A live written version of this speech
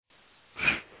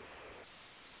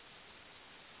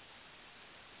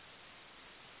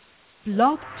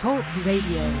Blog Talk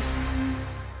Radio.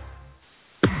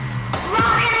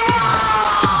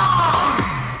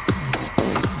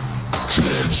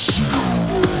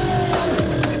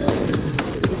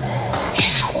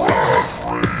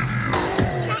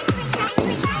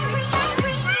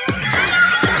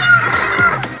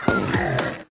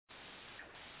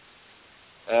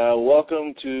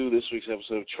 Welcome to this week's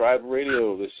episode of Tribe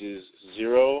Radio. This is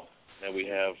Zero, and we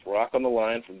have Rock on the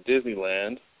line from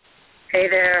Disneyland. Hey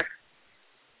there.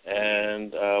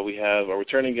 And we have our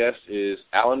returning guest is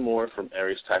Alan Moore from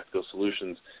Aries Tactical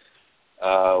Solutions.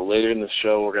 Later in the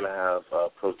show, we're going to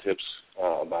have pro tips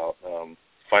about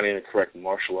finding the correct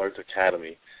martial arts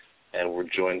academy, and we're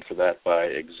joined for that by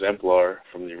Exemplar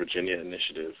from the Virginia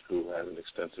Initiative, who has an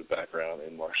extensive background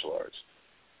in martial arts.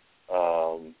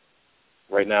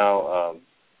 Right now,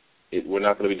 we're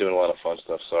not going to be doing a lot of fun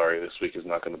stuff. Sorry, this week is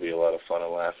not going to be a lot of fun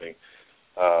and laughing.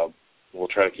 We'll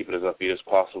try to keep it as upbeat as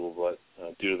possible, but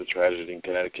due to the tragedy in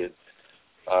Connecticut,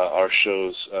 our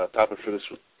show's topic for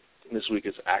this week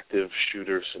is active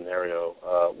shooter scenario.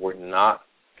 We're not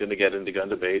going to get into gun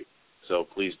debate, so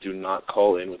please do not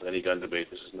call in with any gun debate.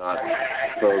 This is not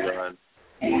pro-gun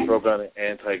and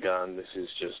anti-gun. This is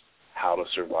just how to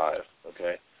survive,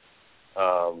 okay?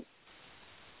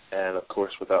 And, of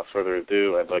course, without further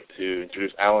ado, I'd like to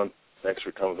introduce Alan. Thanks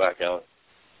for coming back, Alan.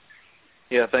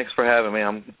 Yeah, thanks for having me.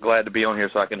 I'm glad to be on here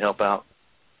so I can help out.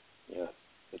 Yeah,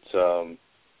 it's a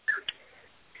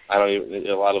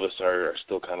lot of us are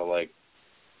still kind of like,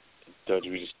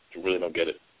 we just really don't get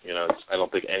it. You know, I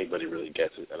don't think anybody really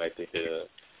gets it, and I think that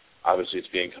obviously it's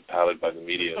being compounded by the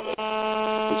media. But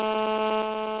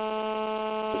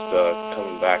just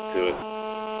coming back to it.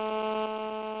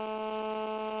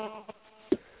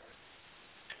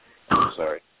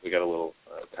 Sorry, we got a little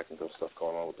technical stuff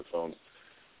going on with the phones.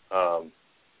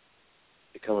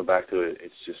 Coming back to it,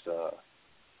 it's just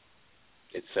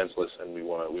it's senseless, and we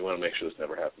want to make sure this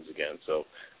never happens again. So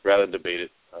rather than debate it,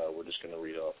 we're just going to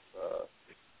read off.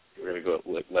 We're going to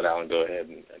let Alan go ahead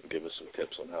and give us some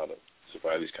tips on how to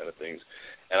survive these kind of things.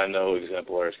 And I know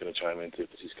Exemplar is going to chime in too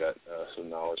because he's got some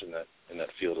knowledge in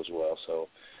that field as well. So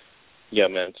yeah,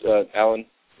 man, Alan,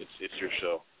 it's your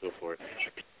show. Go for it.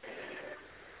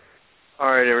 All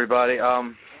right, everybody.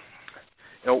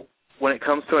 When it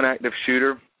comes to an active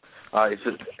shooter,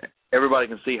 everybody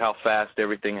can see how fast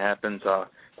everything happens.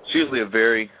 It's usually a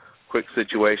very quick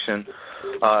situation.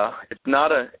 It's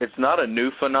not a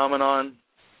new phenomenon,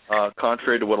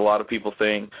 contrary to what a lot of people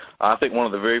think. I think one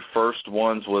of the very first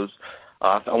ones was,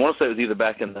 I want to say it was either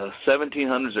back in the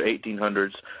 1700s or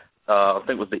 1800s. I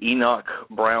think it was the Enoch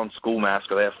Brown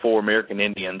schoolmaster. They had 4 American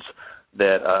Indians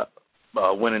that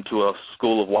went into a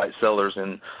school of white settlers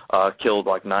and killed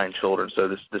like 9 children. So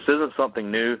this isn't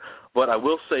something new, but I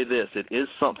will say this: it is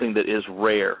something that is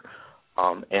rare,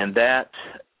 and that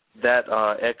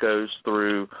echoes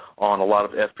through on a lot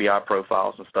of FBI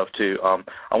profiles and stuff too.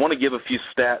 I want to give a few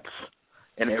stats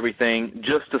and everything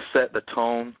just to set the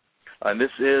tone. And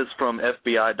this is from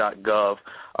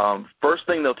FBI.gov. First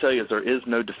thing they'll tell you is there is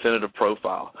no definitive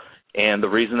profile, and the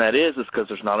reason that is because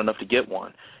there's not enough to get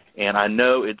one. And I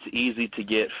know it's easy to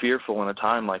get fearful in a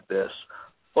time like this,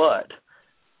 but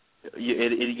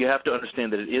you have to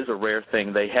understand that it is a rare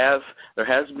thing. There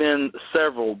has been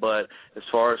several, but as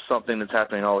far as something that's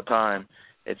happening all the time,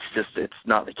 it's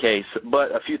not the case.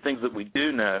 But a few things that we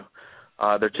do know,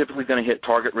 they're typically going to hit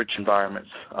target-rich environments,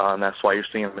 and that's why you're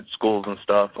seeing them at schools and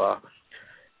stuff.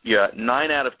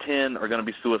 9 out of 10 are going to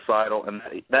be suicidal, and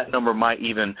that number might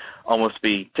even almost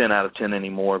be 10 out of 10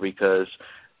 anymore because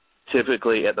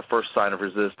typically, at the first sign of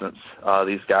resistance,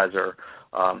 these guys are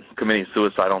committing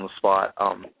suicide on the spot.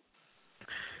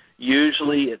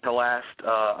 Usually, it will last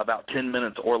about 10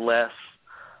 minutes or less.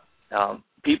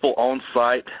 People on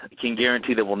site can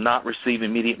guarantee they will not receive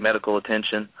immediate medical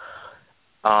attention.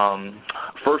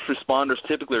 First responders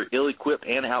typically are ill-equipped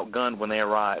and outgunned when they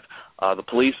arrive. The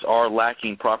police are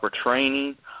lacking proper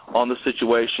training on the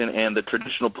situation, and the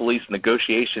traditional police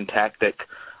negotiation tactic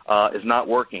is not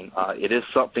working. It is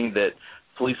something that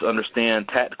police understand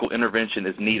tactical intervention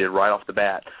is needed right off the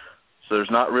bat. So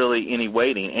there's not really any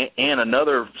waiting. And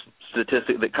another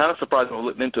statistic that kind of surprised me when I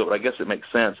looked into it, but I guess it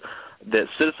makes sense, that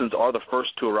citizens are the first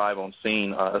to arrive on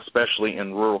scene, especially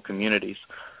in rural communities.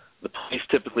 The police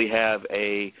typically have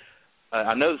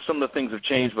I know some of the things have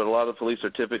changed, but a lot of the police are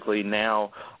typically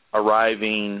now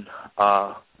arriving,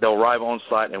 they'll arrive on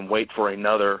site and wait for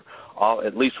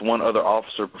at least one other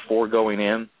officer before going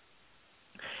in.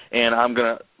 And I'm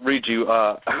going to read you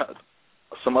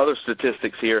some other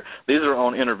statistics here. These are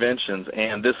on interventions,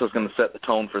 and this is going to set the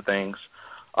tone for things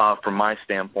from my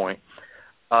standpoint.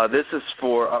 This is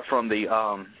from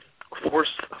the Force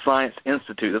Science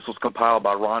Institute. This was compiled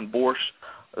by Ron Borsch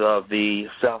of the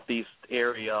Southeast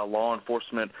Area Law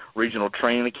Enforcement Regional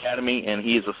Training Academy, and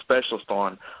he is a specialist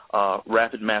on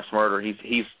rapid mass murder.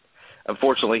 He's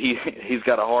unfortunately he's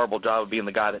got a horrible job of being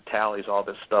the guy that tallies all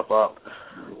this stuff up.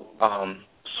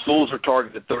 Schools are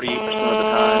targeted 38% of the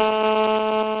time.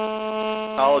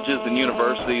 Colleges and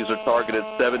universities are targeted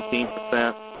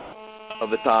 17% of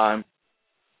the time.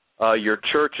 Your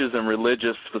churches and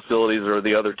religious facilities are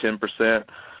the other 10%,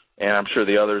 and I'm sure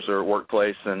the others are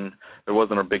workplace, and there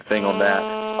wasn't a big thing on that.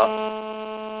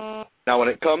 Now, when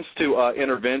it comes to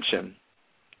intervention,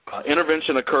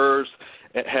 intervention has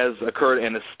occurred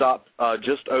and has stopped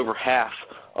just over half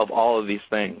of all of these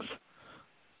things.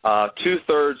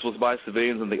 2/3 was by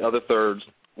civilians, and the other third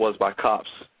was by cops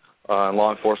and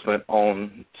law enforcement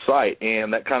on site.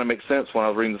 And that kind of makes sense when I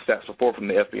was reading the stats before from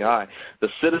the FBI. The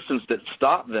citizens that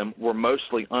stopped them were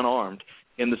mostly unarmed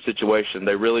in the situation.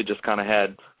 They really just kind of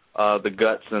had the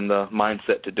guts and the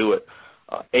mindset to do it.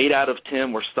 8 out of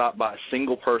 10 were stopped by a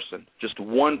single person, just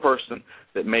one person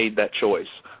that made that choice.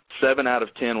 7 out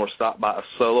of 10 were stopped by a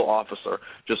solo officer,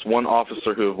 just one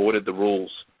officer who avoided the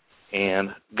rules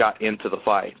and got into the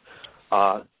fight.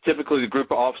 Typically, the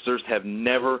group of officers have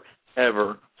never,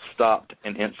 ever stopped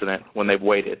an incident when they've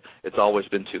waited. It's always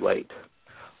been too late.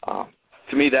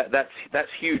 To me, that's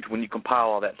huge when you compile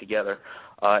all that together,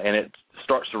 and it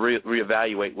starts to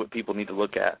reevaluate what people need to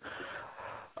look at.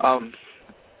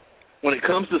 When it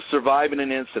comes to surviving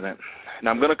an incident,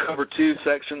 now I'm going to cover 2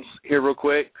 sections here real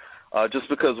quick, just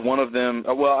because one of them,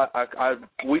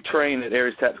 we train at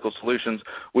Aries Tactical Solutions.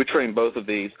 We train both of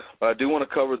these, but I do want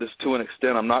to cover this to an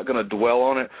extent. I'm not going to dwell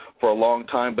on it for a long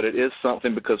time, but it is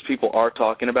something because people are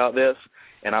talking about this,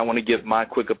 and I want to give my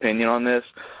quick opinion on this.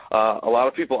 A lot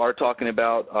of people are talking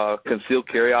about concealed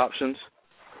carry options,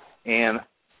 and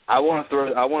I want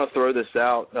to throw this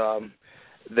out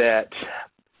that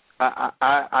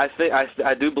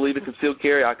I do believe in concealed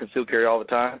carry. I conceal carry all the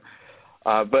time,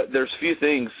 but there's few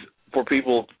things for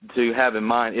people to have in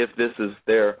mind if this is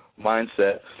their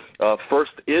mindset.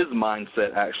 First is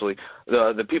mindset, actually.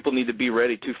 The people need to be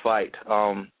ready to fight.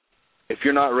 If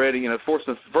you're not ready, first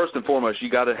and foremost, you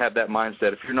got to have that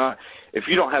mindset. If you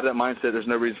don't have that mindset, there's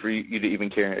no reason for you to even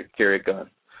carry a gun.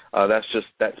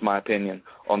 That's my opinion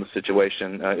on the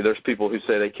situation. There's people who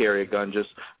say they carry a gun just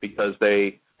because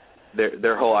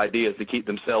their whole idea is to keep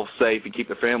themselves safe and keep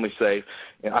their family safe.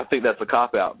 And I think that's a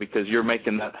cop-out because you're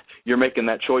making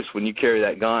that choice when you carry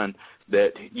that gun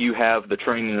that you have the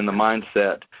training and the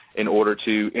mindset in order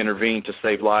to intervene to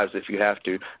save lives if you have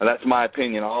to. And that's my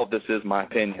opinion. All of this is my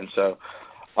opinion. So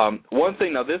one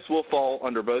thing, now this will fall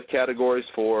under both categories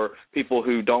for people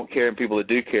who don't carry and people that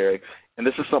do carry. And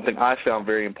this is something I found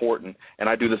very important. And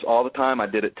I do this all the time. I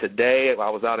did it today. I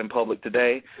was out in public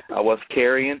today. I was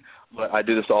carrying, but I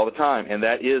do this all the time. And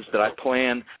that is that I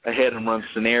plan ahead and run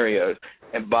scenarios.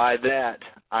 And by that,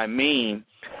 I mean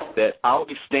that I'll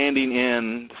be standing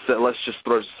in, let's just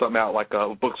throw something out like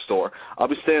a bookstore. I'll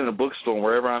be standing in a bookstore, and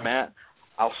wherever I'm at,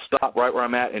 I'll stop right where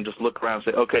I'm at and just look around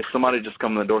and say, okay, somebody just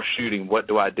come in the door shooting. What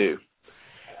do I do?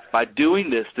 By doing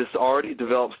this already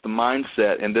develops the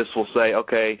mindset, and this will say,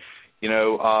 okay,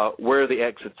 where are the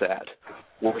exits at?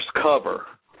 Where's cover?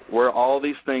 Where are all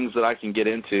these things that I can get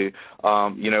into?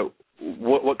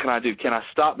 What can I do? Can I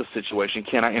stop the situation?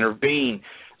 Can I intervene?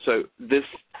 So this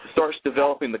starts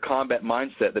developing the combat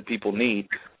mindset that people need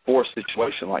for a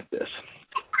situation like this.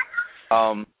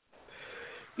 And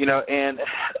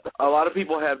a lot of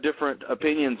people have different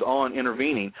opinions on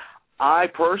intervening. I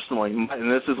personally,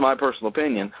 and this is my personal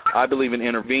opinion, I believe in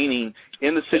intervening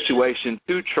in the situation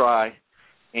to try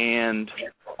and,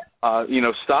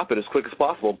 stop it as quick as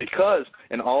possible, because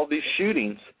in all these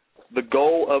shootings, the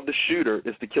goal of the shooter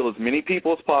is to kill as many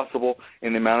people as possible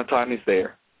in the amount of time he's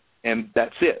there. And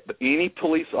that's it. But any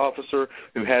police officer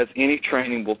who has any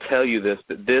training will tell you this,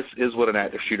 that this is what an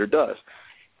active shooter does.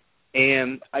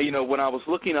 And, when I was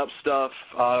looking up stuff,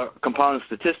 compiling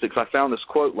statistics, I found this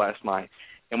quote last night.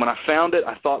 And when I found it,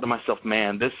 I thought to myself,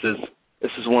 man, this is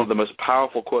one of the most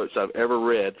powerful quotes I've ever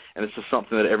read, and this is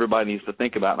something that everybody needs to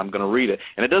think about, and I'm going to read it.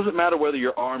 And it doesn't matter whether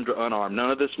you're armed or unarmed. None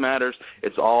of this matters.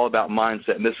 It's all about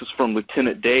mindset. And this is from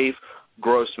Lieutenant Dave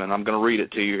Grossman. I'm going to read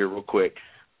it to you here real quick.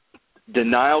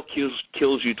 Denial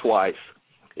kills you twice.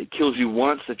 It kills you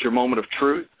once at your moment of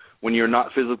truth when you're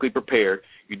not physically prepared.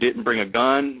 You didn't bring a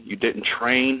gun. You didn't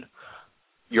train.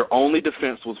 Your only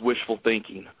defense was wishful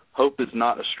thinking. Hope is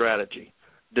not a strategy.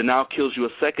 Denial kills you a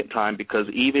second time because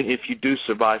even if you do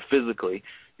survive physically,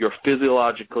 you're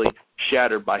physiologically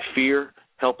shattered by fear,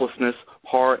 helplessness,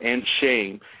 horror, and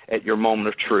shame at your moment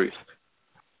of truth.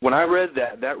 When I read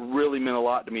that, that really meant a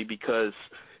lot to me because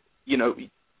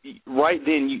right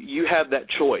then you have that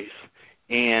choice,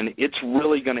 and it's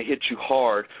really going to hit you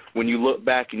hard when you look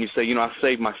back and you say, I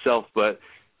saved myself, but,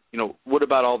 what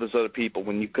about all those other people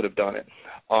when you could have done it?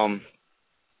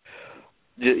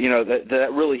 That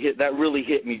really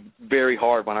hit me very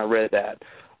hard when I read that,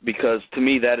 because to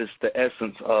me that is the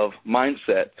essence of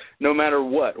mindset, no matter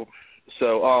what.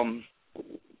 So,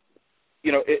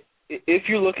 if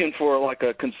you're looking for like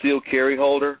a concealed carry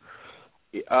holder,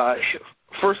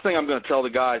 first thing I'm going to tell the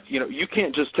guys, you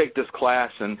can't just take this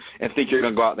class and think you're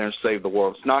going to go out there and save the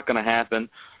world. It's not going to happen.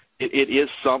 It is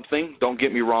something, don't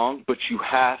get me wrong, but you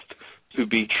have to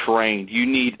be trained. You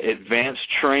need advanced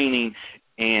training,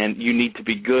 and you need to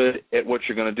be good at what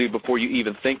you're going to do before you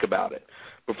even think about it,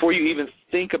 before you even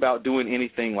think about doing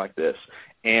anything like this.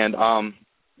 And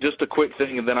just a quick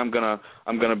thing, and then I'm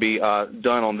gonna be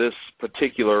done on this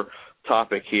particular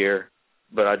topic here.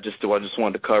 But I just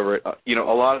wanted to cover it. A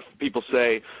lot of people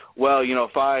say, well,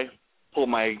 if I pull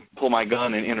my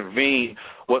gun and intervene,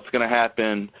 what's going to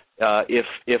happen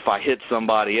if I hit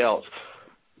somebody else?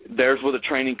 There's where the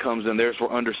training comes in. There's where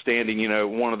understanding,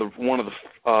 one of the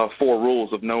 4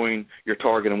 rules of knowing your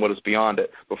target and what is beyond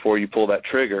it before you pull that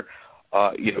trigger.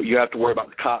 You have to worry about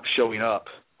the cops showing up.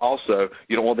 Also,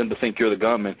 you don't want them to think you're the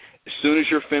gunman. As soon as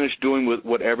you're finished doing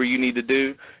whatever you need to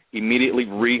do, immediately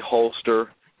reholster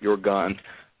your gun.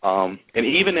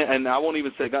 And I won't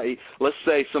even say, let's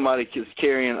say somebody is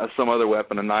carrying some other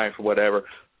weapon, a knife or whatever,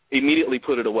 immediately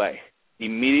put it away.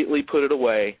 Immediately put it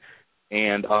away.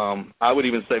 And I would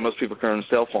even say most people carry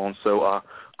cell phones, so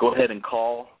go ahead and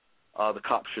call the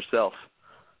cops yourself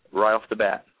right off the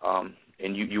bat.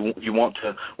 And you want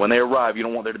to, when they arrive, you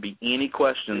don't want there to be any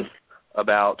questions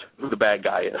about who the bad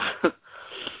guy is.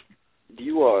 Do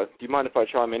you mind if I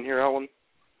chime in here, Alan?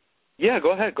 Yeah,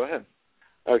 go ahead.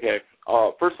 Okay.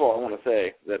 First of all, I want to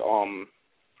say that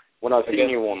when I've seen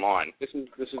you online, this is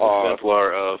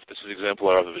exemplar of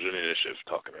the Virginia Initiative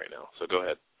talking right now. So go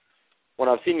ahead. When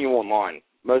I've seen you online,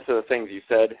 most of the things you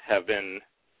said have been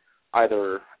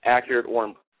either accurate or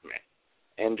impressive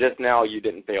me. And just now, you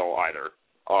didn't fail either.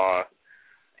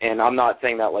 And I'm not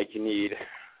saying that like you need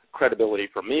credibility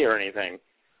from me or anything,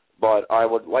 but I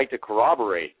would like to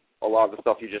corroborate a lot of the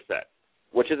stuff you just said,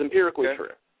 which is empirically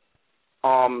true.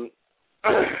 One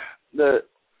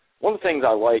of the things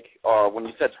I like when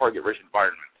you said target-rich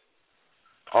environment,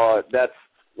 that's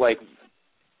like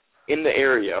in the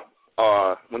area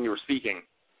when you were speaking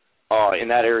in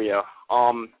that area.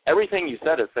 Everything you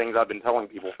said is things I've been telling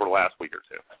people for the last week or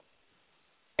two.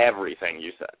 Everything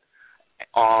you said.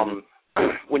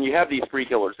 When you have these spree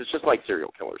killers, it's just like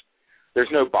serial killers. There's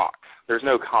no box. There's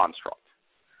no construct.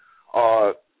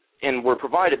 And we're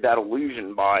provided that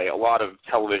illusion by a lot of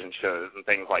television shows and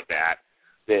things like that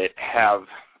have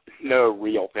no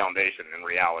real foundation in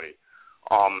reality.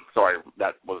 Sorry,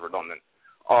 that was redundant.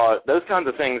 Those kinds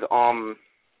of things,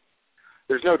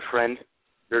 there's no trend.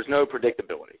 There's no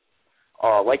predictability.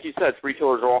 Like you said, spree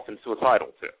killers are often suicidal,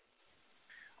 too.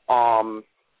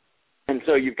 And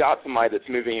so you've got somebody that's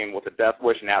moving in with a death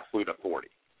wish and absolute authority.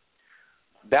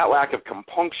 That lack of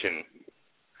compunction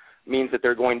means that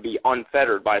they're going to be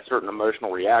unfettered by certain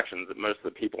emotional reactions that most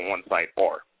of the people on site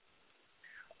are.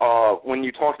 When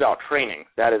you talk about training,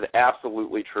 that is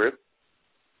absolutely true.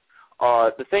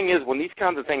 The thing is, when these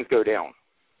kinds of things go down,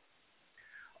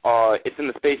 it's in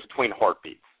the space between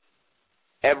heartbeats.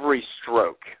 Every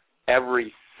stroke,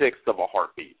 every sixth of a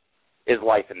heartbeat is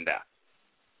life and death.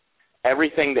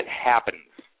 Everything that happens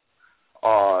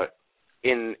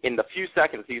in the few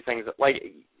seconds these things, like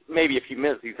maybe a few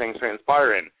minutes these things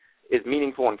transpire in, is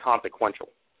meaningful and consequential.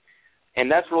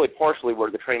 And that's really partially where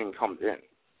the training comes in.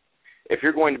 If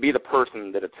you're going to be the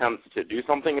person that attempts to do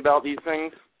something about these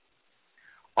things,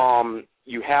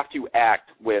 you have to act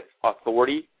with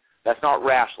authority. That's not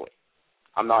rashly.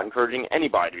 I'm not encouraging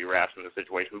anybody to be rash in this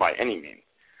situation by any means.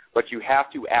 But you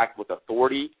have to act with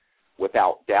authority,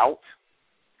 without doubt,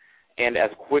 and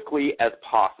as quickly as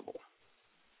possible.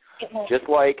 Just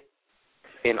like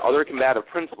in other combative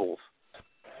principles,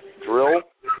 drill,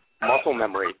 muscle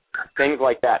memory, things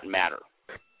like that matter.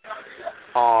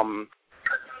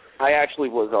 I actually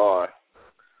was,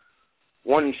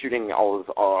 one shooting I was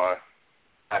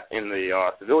in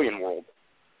the civilian world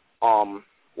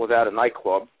was at a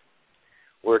nightclub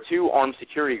where 2 armed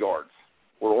security guards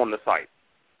were on the site.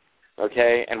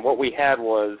 Okay, and what we had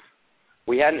was,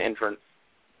 we had an entrance,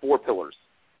 4 pillars,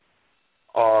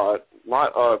 5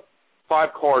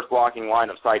 cars blocking line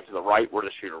of sight to the right where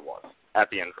the shooter was at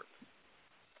the entrance.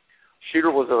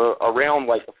 Shooter was around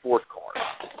like the 4th car.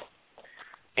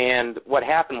 And what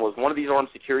happened was one of these armed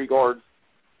security guards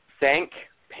sank,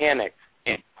 panicked,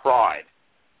 and cried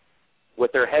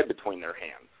with their head between their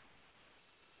hands.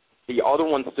 The other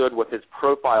one stood with his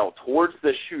profile towards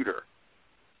the shooter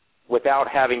without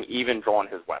having even drawn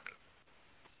his weapon,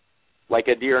 like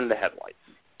a deer in the headlights.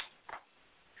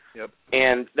 Yep.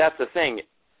 And that's the thing.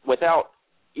 Without,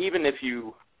 even if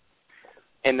you,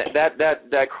 and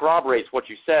that corroborates what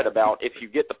you said about if you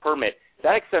get the permit,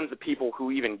 that extends to people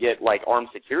who even get, like, armed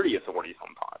security authority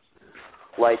sometimes.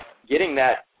 Like, getting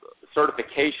that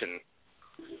certification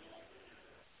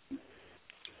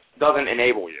doesn't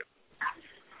enable you.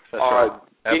 That's right.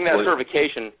 Getting that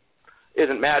certification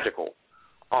isn't magical.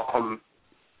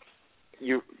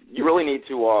 You really need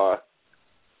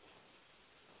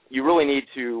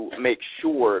to make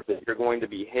sure that you're going to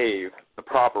behave the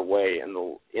proper way in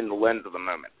the lens of the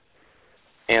moment.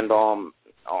 And oh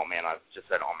man, I just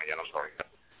said again. I'm sorry.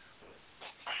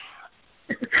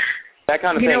 That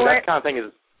kind of thing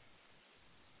is.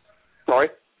 Sorry.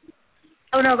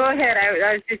 Oh, no, go ahead.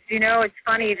 I was just, it's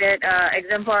funny that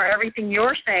Exemplar, everything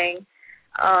you're saying,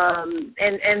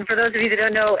 and for those of you that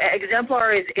don't know,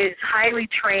 Exemplar is highly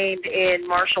trained in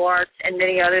martial arts and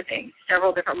many other things,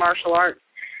 several different martial arts.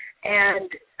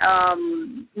 And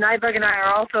Nightbug and I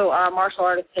are also martial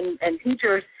artists and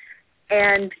teachers.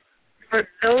 And for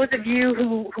those of you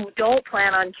who don't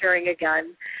plan on carrying a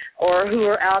gun or who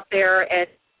are out there, and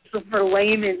so for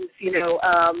layman's,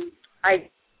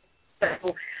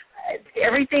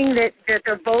 everything that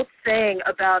they're both saying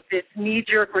about this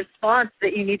knee-jerk response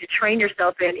that you need to train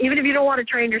yourself in, even if you don't want to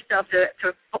train yourself to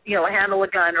handle a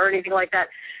gun or anything like that,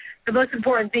 the most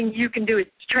important thing you can do is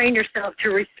train yourself to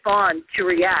respond, to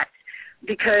react.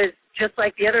 Because just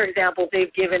like the other example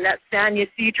they've given, that San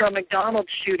Ysidro McDonald's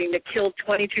shooting that killed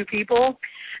 22 people,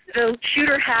 the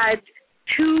shooter had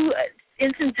 2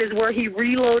 instances where he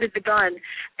reloaded the gun,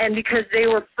 and because they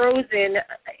were frozen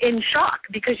in shock,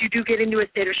 because you do get into a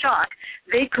state of shock,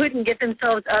 they couldn't get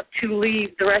themselves up to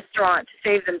leave the restaurant to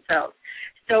save themselves.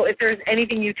 So if there's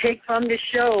anything you take from this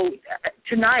show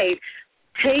tonight,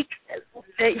 take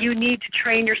that you need to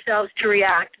train yourselves to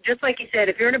react. Just like you said,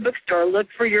 if you're in a bookstore, look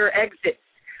for your exits.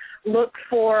 Look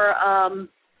for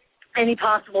any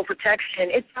possible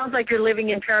protection. It sounds like you're living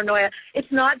in paranoia.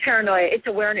 It's not paranoia. It's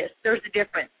awareness. There's a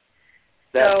difference.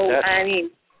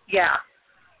 Yeah.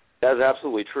 That's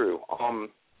absolutely true.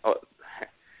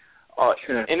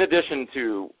 In addition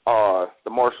to the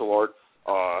martial arts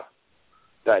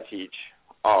that I teach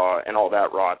and all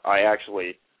that rot, I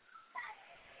actually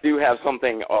do have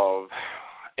something of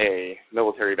a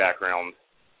military background,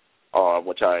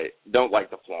 which I don't like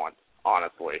to flaunt,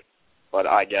 honestly, but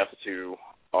I guess to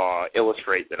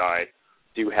illustrate that I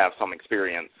do have some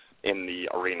experience in the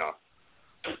arena.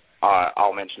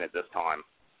 I'll mention it this time.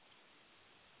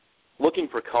 Looking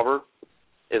for cover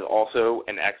is also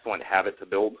an excellent habit to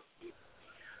build,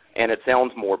 and it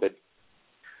sounds morbid.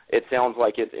 It sounds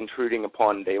like it's intruding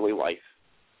upon daily life.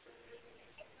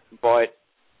 But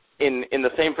in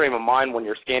the same frame of mind, when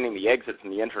you're scanning the exits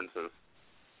and the entrances,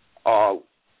 not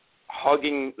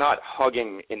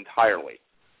hugging entirely,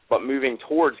 but moving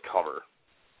towards cover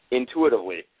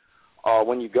intuitively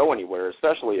when you go anywhere,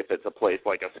 especially if it's a place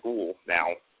like a school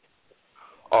now,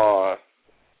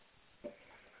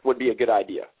 would be a good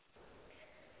idea.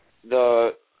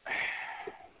 The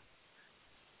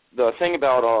thing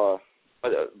about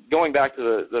going back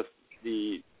to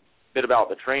the bit about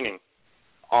the training,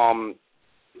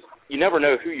 you never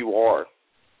know who you are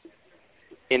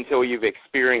until you've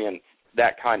experienced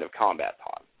that kind of combat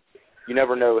time. You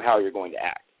never know how you're going to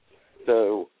act.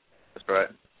 So that's right.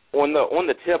 On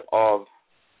the tip of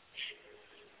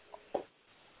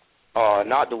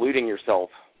not deluding yourself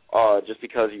just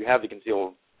because you have the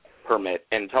concealed permit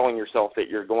and telling yourself that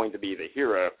you're going to be the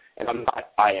hero, and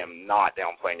I am not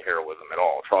downplaying heroism at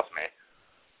all, trust me.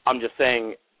 I'm just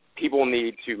saying people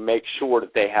need to make sure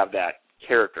that they have that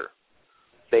character.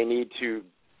 They need to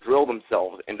drill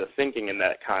themselves into thinking in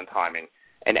that kind of timing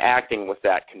and acting with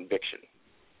that conviction.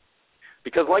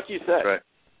 Because like you said, right.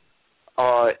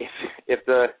 If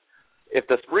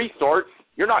the spree starts,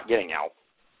 you're not getting out.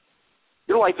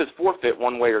 Your life is forfeit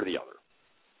one way or the other.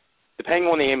 Depending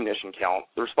on the ammunition count,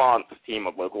 the response team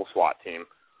of local SWAT team,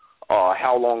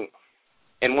 how long,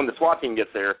 and when the SWAT team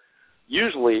gets there,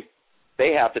 usually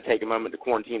they have to take a moment to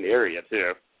quarantine the area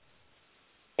too,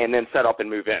 and then set up and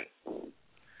move in.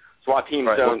 SWAT teams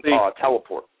don't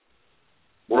teleport.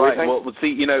 Right. Well,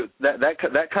 see,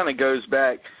 that kind of goes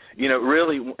back.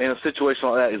 Really, in a situation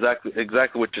like that,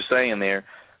 exactly what you're saying there.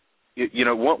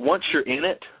 Once you're in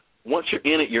it,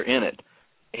 you're in it,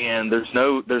 and there's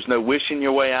no wishing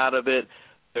your way out of it.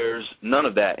 There's none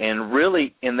of that. And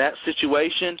really, in that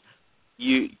situation,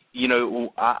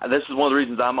 this is one of the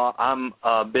reasons I'm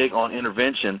big on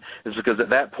intervention, is because at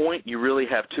that point you really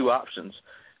have two options.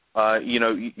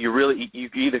 You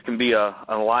either can be a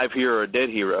live hero or a dead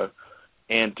hero,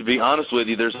 and to be honest with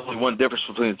you, there's only one difference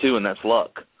between the two, and that's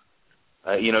luck.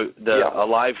 A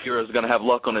live hero is going to have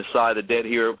luck on his side. The dead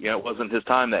hero, it wasn't his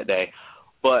time that day,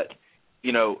 but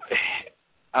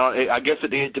I guess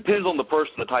it depends on the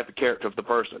person, the type of character of the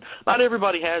person. Not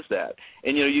everybody has that,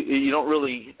 and you don't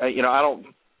really, I don't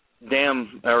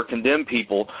damn or condemn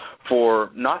people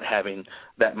for not having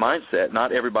that mindset.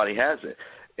 Not everybody has it,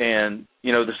 and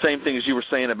the same thing as you were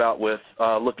saying about with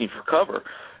looking for cover.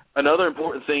 Another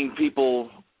important thing people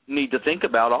need to think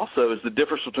about also is the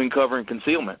difference between cover and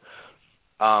concealment.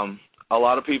 A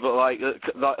lot of people like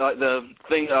the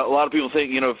thing. A lot of people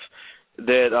think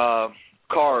that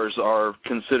cars are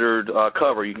considered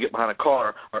cover. You can get behind a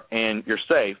car and you're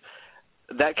safe.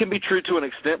 That can be true to an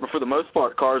extent, but for the most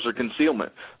part, cars are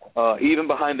concealment. Even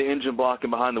behind the engine block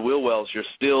and behind the wheel wells, you're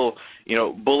still,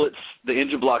 bullets. The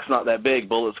engine block's not that big.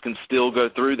 Bullets can still go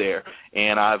through there.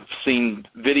 And I've seen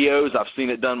videos. I've seen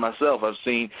it done myself.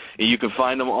 You can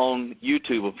find them on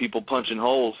YouTube of people punching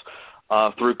holes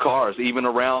through cars, even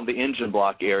around the engine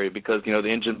block area, because the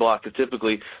engine block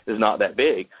typically is not that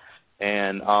big.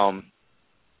 And a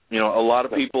lot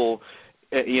of people,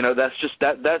 that's just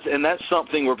that's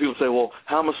something where people say, well,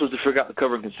 how am I supposed to figure out the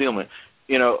cover and concealment?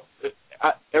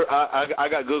 I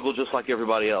got Google just like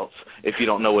everybody else. If you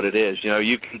don't know what it is,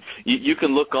 you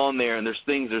can look on there, and there's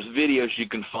videos you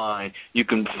can find. You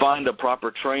can find a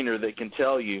proper trainer that can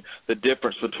tell you the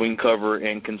difference between cover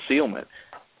and concealment.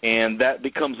 And that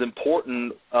becomes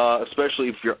important, especially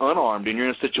if you're unarmed and you're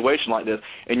in a situation like this,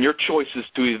 and your choice is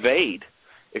to evade.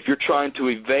 If you're trying to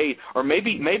evade, or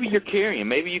maybe you're carrying,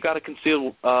 maybe you got a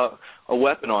concealed a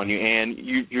weapon on you, and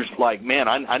you're like, man,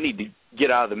 I need to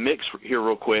get out of the mix here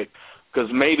real quick,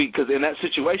 because in that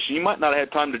situation you might not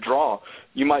have time to draw.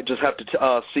 You might just have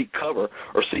to seek cover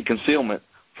or seek concealment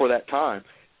for that time.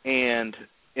 And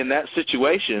in that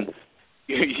situation,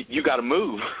 you got to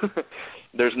move.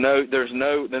 There's no.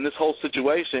 In this whole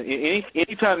situation,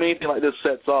 anytime anything like this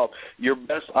sets off, your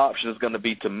best option is going to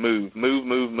be to move.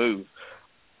 Even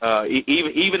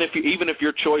if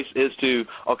your choice is to,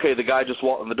 okay, the guy just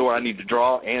walked in the door, I need to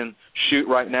draw and shoot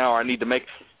right now, or I need to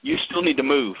you still need to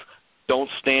move. Don't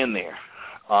stand there.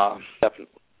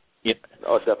 Definitely. Yeah.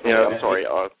 Oh, definitely. I'm sorry.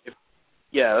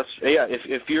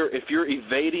 If you're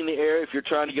evading the area, if you're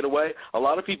trying to get away, a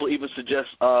lot of people even suggest,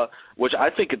 which I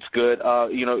think it's good.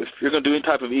 If you're going to do any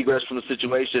type of egress from the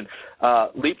situation,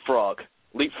 leapfrog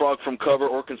from cover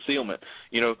or concealment.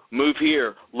 Move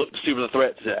here, look to see where the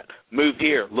threat's at. Move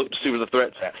here, look to see where the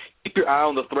threat's at. Keep your eye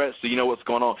on the threat so you know what's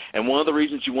going on. And one of the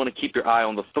reasons you want to keep your eye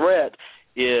on the threat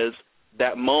is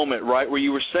that moment right where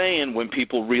you were saying when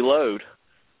people reload.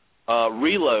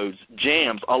 Reloads,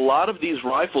 jams. A lot of these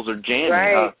rifles are jamming.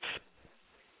 Right.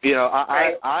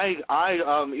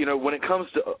 When it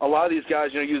comes to a lot of these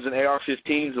guys, using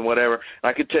AR-15s and whatever, and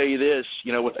I could tell you this,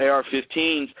 with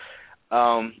AR-15s,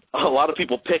 a lot of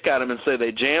people pick at them and say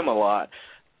they jam a lot.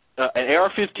 An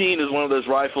AR-15 is one of those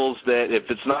rifles that if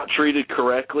it's not treated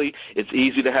correctly, it's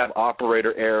easy to have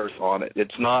operator errors on it.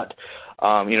 It's not,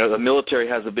 the military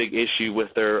has a big issue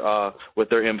with their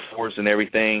M4s and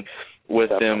everything,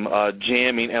 with them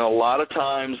jamming, and a lot of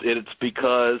times it's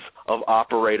because of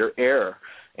operator error.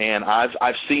 And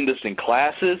I've seen this in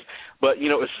classes, but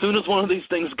as soon as one of these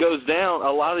things goes down,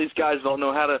 a lot of these guys don't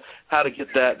know how to get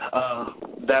that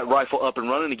rifle up and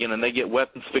running again, and they get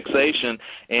weapons fixation,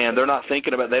 and they're not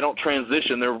thinking about it. They don't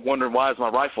transition. They're wondering, why is my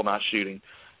rifle not shooting?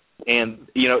 And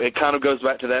it kind of goes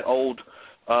back to that old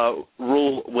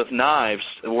rule with knives,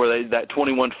 where that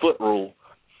 21-foot rule.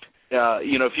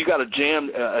 If you got a jam,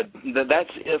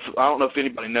 that's if I don't know if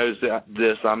anybody knows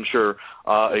this. I'm sure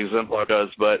Exemplar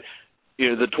does, but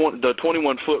the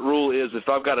 21-foot rule is if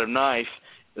I've got a knife,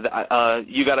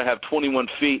 you got to have 21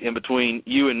 feet in between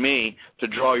you and me to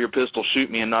draw your pistol, shoot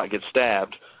me, and not get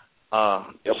stabbed.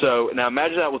 So now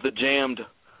imagine that with a jammed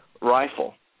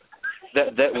rifle.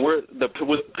 With the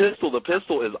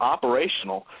pistol is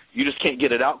operational. You just can't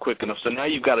get it out quick enough. So now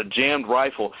you've got a jammed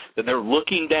rifle that they're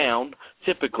looking down,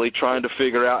 typically trying to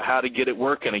figure out how to get it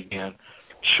working again.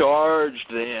 Charge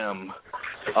them.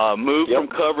 Move from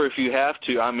cover if you have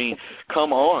to. I mean,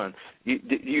 come on.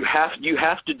 You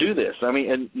have to do this. I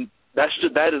mean, and that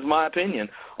is my opinion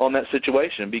on that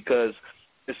situation, because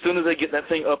as soon as they get that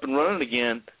thing up and running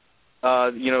again,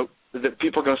 that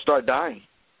people are going to start dying.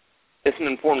 It's an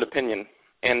informed opinion,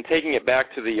 and taking it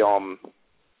back to the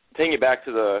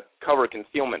cover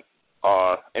concealment,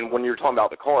 and when you're talking about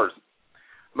the cars,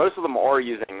 most of them are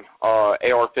using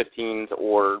AR-15s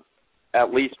or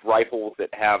at least rifles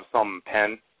that have some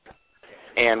pen.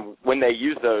 And when they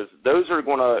use those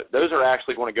are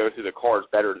actually going to go through the cars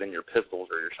better than your pistols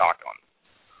or your shotgun.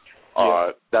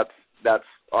 That's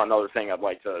another thing I'd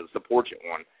like to support you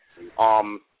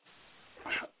on.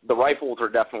 The rifles are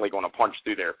definitely going to punch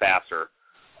through there faster.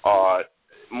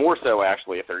 More so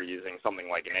actually if they're using something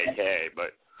like an AK,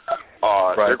 but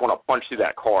they're going to punch through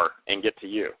that car and get to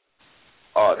you.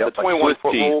 The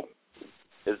 21-foot rule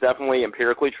is definitely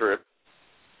empirically true.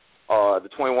 The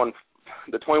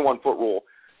 21-foot rule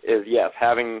is, yes,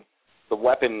 having the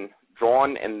weapon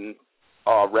drawn and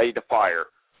ready to fire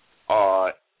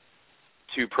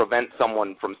to prevent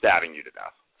someone from stabbing you to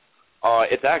death.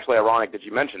 It's actually ironic that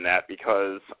you mentioned that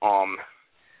because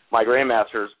my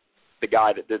Grandmaster's the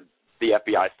guy that did the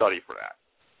FBI study for that.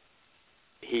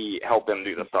 He helped them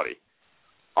do the study.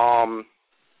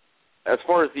 As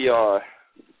far as the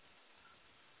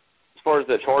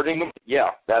charging them,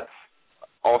 yeah, that's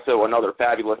also another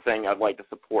fabulous thing I'd like to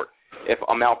support. If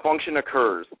a malfunction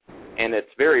occurs, and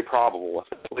it's very probable,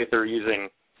 especially if they're using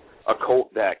a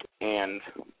Colt deck and,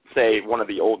 say, one of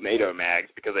the old NATO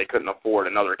mags because they couldn't afford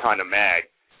another kind of mag,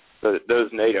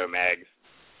 those NATO mags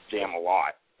jam a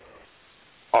lot.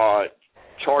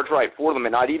 Charge right for them,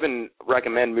 and I'd even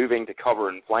recommend moving to cover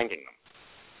and flanking them.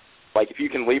 Like if you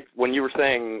can when you were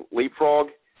saying leapfrog,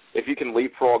 if you can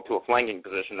leapfrog to a flanking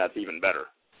position, that's even better.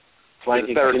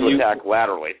 Flanking. It's better to attack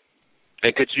laterally.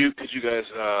 And could you guys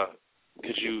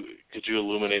could you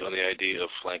illuminate on the idea of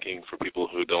flanking for people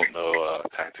who don't know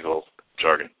tactical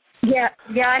jargon? Yeah,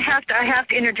 I have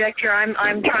to interject here.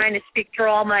 I'm trying to speak for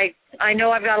all my. I know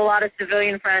I've got a lot of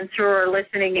civilian friends who are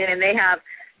listening in, and they have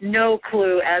no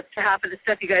clue as to half of the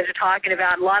stuff you guys are talking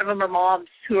about. A lot of them are moms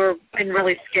who have been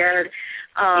really scared.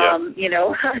 You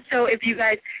know, so if you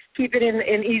guys keep it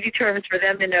in easy terms for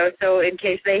them to know, so in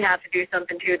case they have to do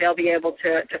something too, they'll be able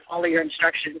to follow your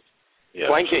instructions. Yeah.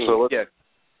 Flanking.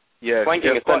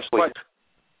 Flanking essentially.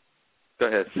 Go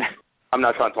ahead. I'm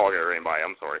not trying to talk over anybody.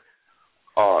 I'm sorry.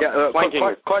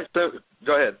 Flanking.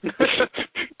 Go ahead.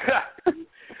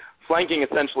 Flanking,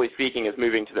 essentially speaking, is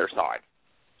moving to their side.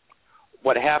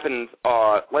 What happens?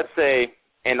 Let's say,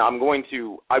 and I'm going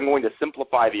to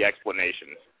simplify the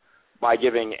explanation by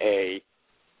giving a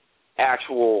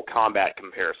actual combat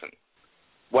comparison.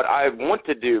 What I want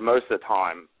to do most of the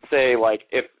time, say like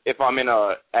if I'm in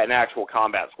an actual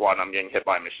combat squad and I'm getting hit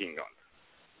by a machine gun,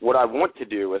 what I want to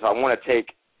do is I want to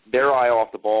take their eye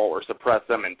off the ball or suppress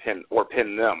them and pin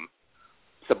them.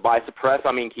 So by suppress,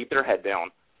 I mean keep their head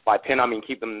down. By pin, I mean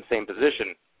keep them in the same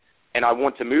position. And I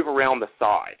want to move around the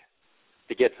side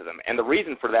to get to them. And the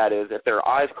reason for that is if their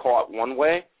eyes caught one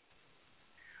way,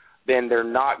 then they're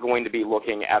not going to be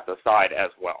looking at the side as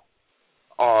well.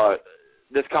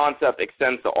 This concept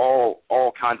extends to all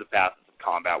kinds of facets of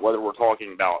combat, whether we're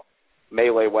talking about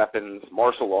melee weapons,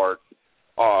 martial arts,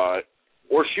 or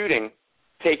shooting.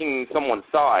 Taking someone's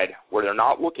side where they're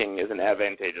not looking is an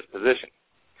advantageous position.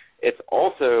 It's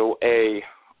also a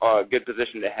good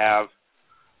position to have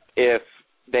if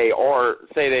they are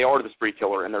the spree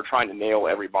killer and they're trying to nail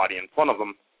everybody in front of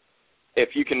them.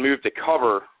 If you can move to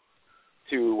cover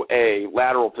to a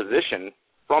lateral position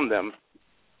from them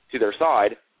to their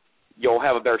side, you'll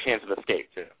have a better chance of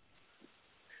escape too.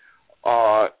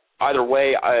 Either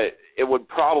way, it would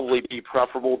probably be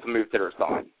preferable to move to their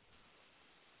side.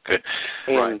 Okay.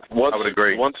 Right. I would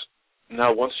agree. Let's this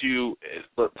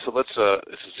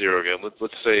is Zero again. Let's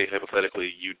say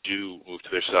hypothetically you do move to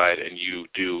their side and you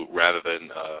do, rather than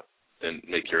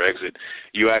make your exit,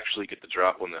 you actually get the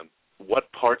drop on them.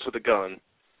 What parts of the gun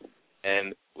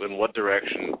and in what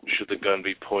direction should the gun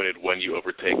be pointed when you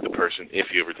overtake the person,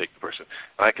 if you overtake the person?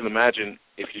 And I can imagine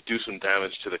if you do some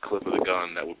damage to the clip of the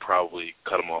gun, that would probably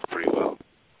cut them off pretty well.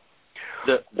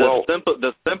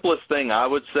 The simplest thing I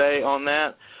would say on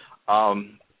that,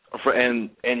 and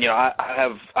you know,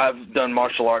 I've done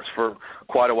martial arts for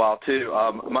quite a while too.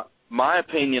 My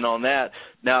opinion on that.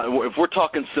 Now, if we're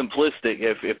talking simplistic,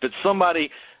 if it's somebody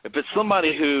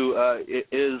who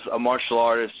is a martial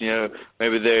artist, you know,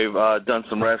 maybe they've done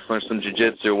some wrestling, some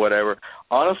jiu-jitsu or whatever.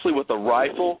 Honestly, with a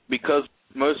rifle, because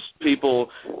most people,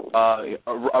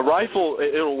 a rifle,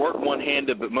 it'll work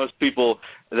one-handed, but most people,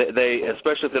 they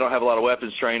especially if they don't have a lot of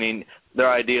weapons training,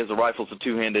 their idea is a rifle's a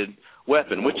two-handed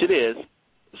weapon, which it is.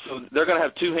 So they're going to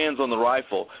have two hands on the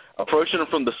rifle. Approaching them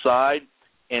from the side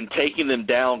and taking them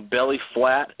down belly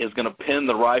flat is going to pin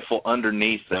the rifle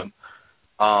underneath them.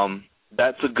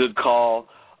 That's a good call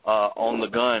on the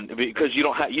gun, because you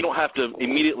don't have to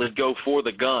immediately go for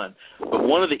the gun. But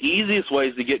one of the easiest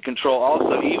ways to get control,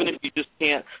 also, even if you just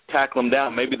can't tackle them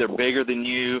down, maybe they're bigger than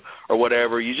you or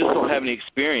whatever, you just don't have any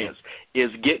experience,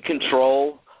 is get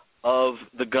control of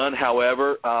the gun,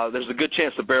 however, there's a good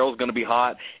chance the barrel is going to be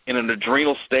hot. In an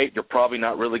adrenal state, you're probably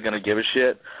not really going to give a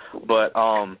shit. But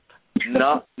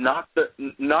knock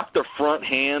the front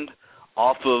hand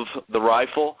off of the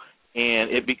rifle,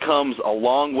 and it becomes a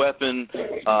long weapon,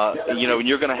 and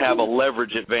you're going to have a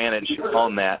leverage advantage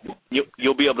on that.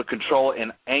 You'll be able to control it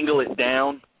and angle it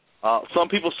down. Some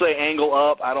people say angle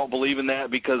up. I don't believe in that,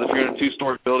 because if you're in a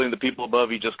two-story building, the people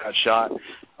above you just got shot,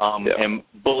 and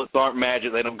bullets aren't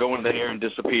magic. They don't go into the air and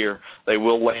disappear. They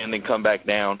will land and come back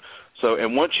down. So,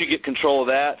 and once you get control of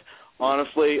that,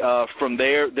 honestly, from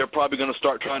there, they're probably going to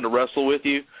start trying to wrestle with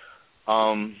you.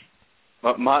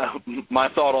 My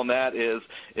thought on that is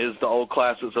the old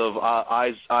classics of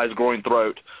eyes, growing,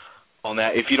 throat on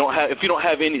that. If you don't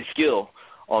have any skill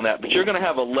on that, but you're going to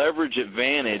have a leverage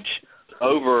advantage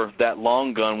over that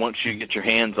long gun once you get your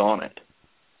hands on it.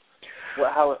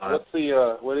 Well,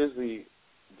 what is the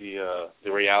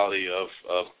reality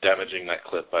of damaging that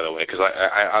clip, by the way? Because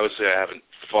I obviously I haven't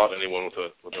fought anyone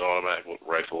with an automatic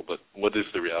rifle, but what is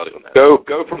the reality on that?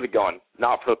 Go for the gun,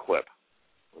 not for the clip.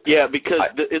 Yeah, because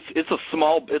it's a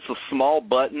small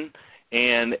button,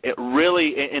 and it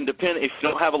really, and depend, if you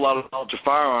don't have a lot of knowledge of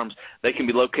firearms, they can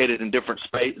be located in different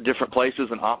places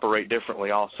and operate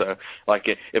differently also. Like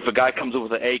if a guy comes up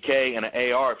with an AK and an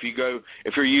AR,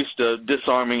 if you're used to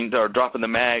disarming or dropping the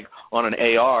mag on an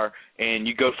AR, and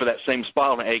you go for that same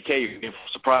spot on an AK, you're going to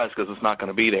be surprised because it's not going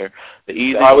to be there. The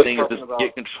easiest thing is just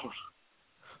get control.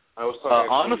 I was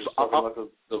talking about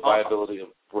the viability of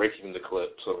breaking the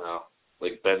clip somehow,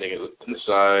 like bending it to the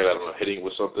side, I don't know, hitting it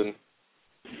with something.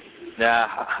 Yeah,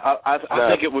 I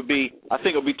think it would be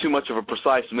too much of a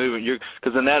precise movement.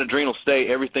 Because in that adrenal state,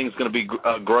 everything's going to be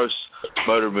gross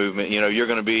motor movement. You're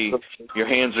going to be your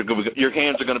hands are going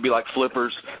to be like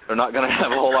flippers. They're not going to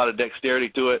have a whole lot of dexterity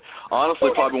to it. Honestly,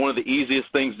 probably one of the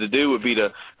easiest things to do would be to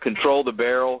control the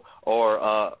barrel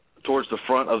or towards the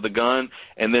front of the gun,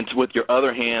 and then with your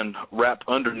other hand wrap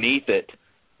underneath it,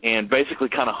 and basically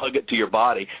kind of hug it to your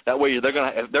body. That way they're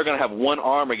gonna have one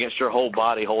arm against your whole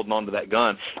body holding onto that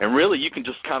gun. And really you can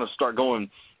just kind of start going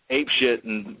ape shit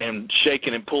and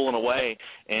shaking and pulling away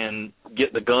and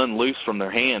get the gun loose from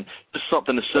their hand. Just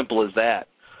something as simple as that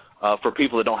for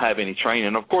people that don't have any training.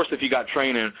 And of course, if you got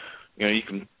training,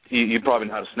 you probably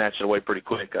know how to snatch it away pretty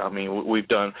quick. I mean, we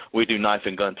do knife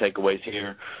and gun takeaways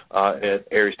here at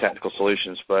Aries Tactical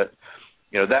Solutions, but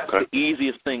that's the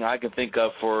easiest thing I can think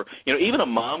of for, even a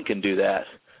mom can do that,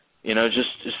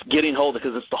 just getting hold of it,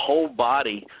 because it's the whole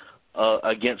body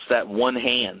against that one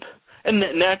hand. And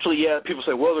naturally, people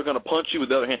say, well, they're going to punch you with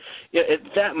the other hand. Yeah, at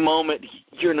that moment,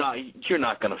 you're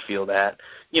not going to feel that.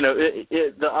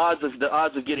 The odds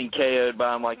of getting KO'd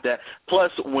by them like that.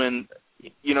 Plus, when,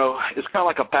 it's kind of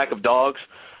like a pack of dogs.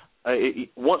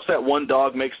 Once that one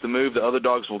dog makes the move, the other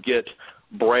dogs will get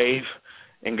brave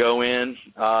and go in.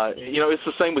 It's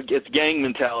the same it's gang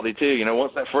mentality too.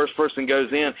 Once that first person goes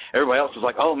in, everybody else is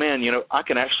like, oh man, I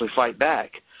can actually fight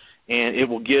back. And it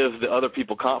will give the other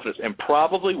people confidence. And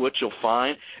probably what you'll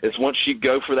find is once you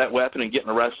go for that weapon and get in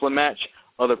a wrestling match,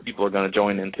 other people are going to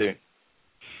join in too.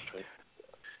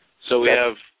 So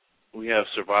we have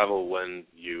survival when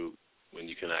you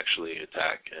can actually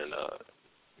attack and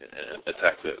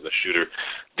attack the shooter.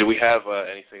 Do we have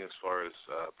anything as far as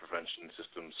prevention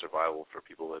system survival for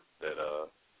people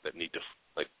that need to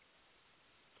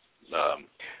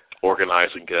organize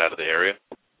and get out of the area?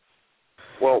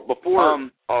 Well, before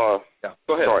go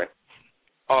ahead. Sorry.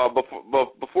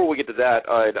 Before we get to that,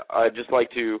 I'd just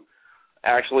like to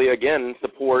actually again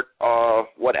support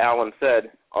what Alan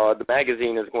said. The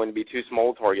magazine is going to be too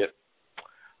small a target.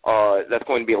 That's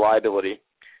going to be a liability,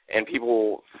 and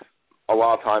people a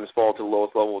lot of times fall to the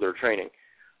lowest level of their training.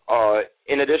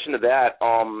 In addition to that,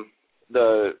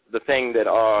 the thing that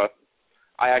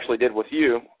I actually did with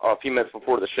you a few minutes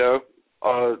before the show,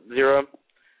 Zero,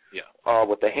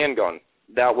 with the handgun,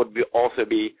 that would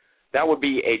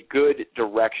be a good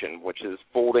direction, which is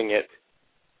folding it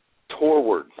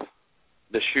towards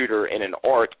the shooter in an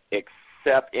arc,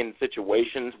 except in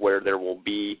situations where there will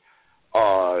be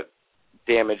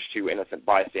damage to innocent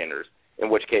bystanders, in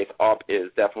which case up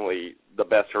is definitely the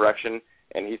best direction,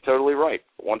 and he's totally right,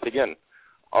 once again.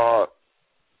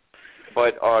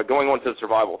 But going on to the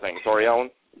survival thing. Sorry, Alan?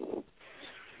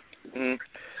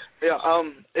 Yeah,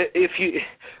 if you,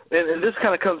 and this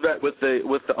kind of comes back with the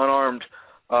unarmed,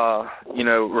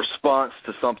 response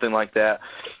to something like that.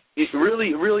 It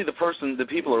really, the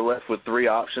people are left with three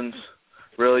options.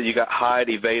 Really, you got hide,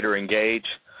 evade, or engage.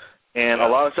 And a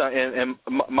lot of times, and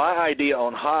my idea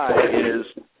on hide is,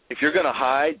 if you're going to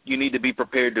hide, you need to be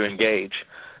prepared to engage,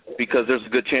 because there's a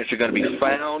good chance you're going to be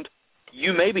found,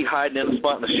 you may be hiding in a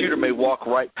spot and the shooter may walk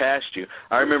right past you.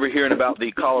 I remember hearing about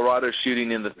the Colorado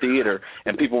shooting in the theater,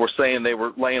 and people were saying they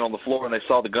were laying on the floor and they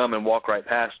saw the gunman walk right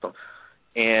past them.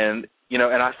 And,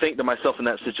 and I think to myself in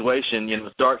that situation,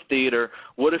 dark theater,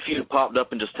 what if you popped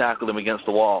up and just tackled him against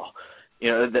the wall?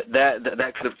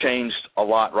 That could have changed a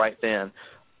lot right then.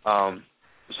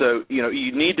 So,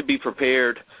 you need to be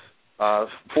prepared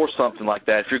for something like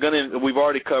that. If you're going to, we've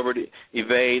already covered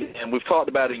evade, and we've talked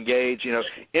about engage.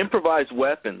 Improvised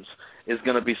weapons is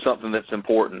going to be something that's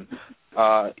important.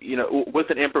 With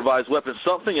an improvised weapon,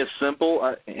 something as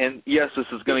simple, and yes, this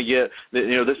is going to get,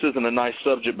 this isn't a nice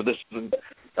subject, but this,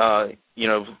 the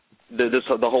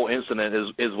whole incident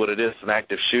is what it is, an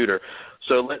active shooter.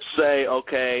 So let's say,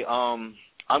 okay, I'm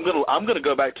going to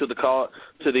go back to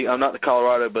not the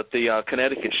Colorado, but the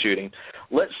Connecticut shooting.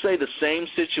 Let's say the same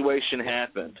situation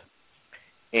happened,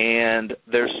 and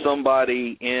there's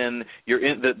somebody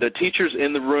the teacher's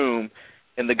in the room,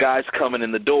 and the guy's coming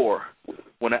in the door.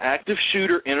 When an active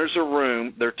shooter enters a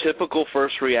room, their typical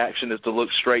first reaction is to look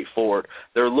straight forward.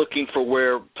 They're looking for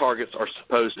where targets are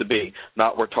supposed to be,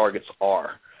 not where targets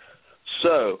are.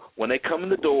 So when they come in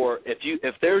the door,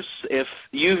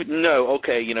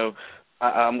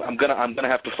 I'm gonna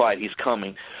have to fight. He's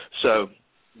coming. So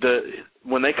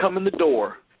when they come in the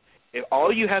door,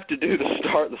 all you have to do to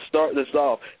start this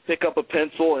off, pick up a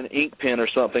pencil and ink pen or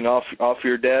something off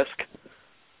your desk.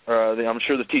 I'm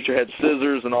sure the teacher had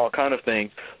scissors and all kind of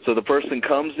things. So the person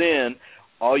comes in.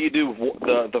 All you do,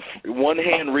 the one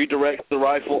hand redirects the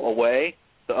rifle away.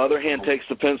 The other hand takes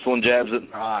the pencil and jabs it in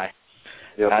the eye.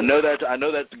 Yep. I know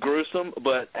that's gruesome,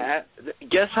 but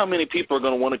guess how many people are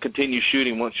going to want to continue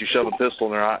shooting once you shove a pistol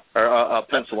in their eye or a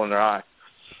pencil in their eye?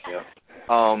 Yeah.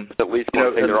 At least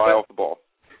take their eye off the ball.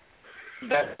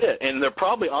 That's it, and they're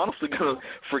probably honestly going to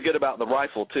forget about the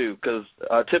rifle too, because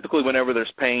typically whenever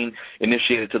there's pain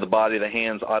initiated to the body, the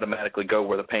hands automatically go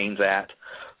where the pain's at.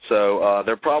 So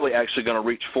they're probably actually going to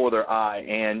reach for their eye,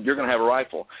 and you're going to have a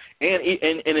rifle. And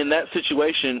in that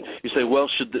situation, you say, well,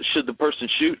 should the person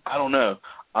shoot? I don't know.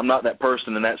 I'm not that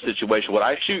person in that situation. Would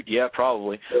I shoot? Yeah,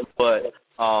 probably. But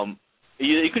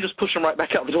you can just push them right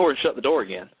back out the door and shut the door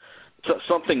again. So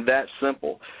something that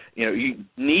simple. You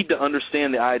need to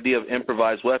understand the idea of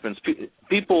improvised weapons.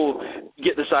 People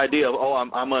get this idea of,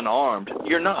 I'm unarmed.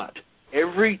 You're not.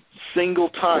 Every single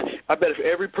time, I bet if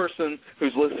every person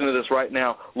who's listening to this right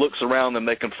now looks around them,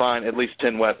 they can find at least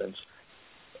 10 weapons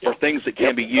or things that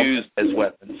can be used as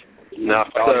weapons. Now,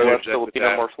 if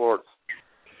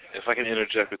I can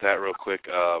interject with that real quick,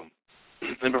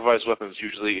 improvised weapons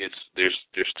usually there's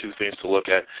two things to look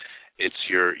at. It's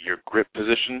your grip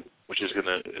position, which is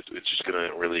it's just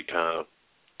gonna really kind of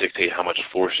dictate how much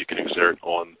force you can exert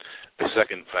on the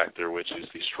second factor, which is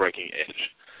the striking edge.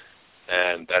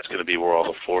 And that's going to be where all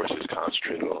the force is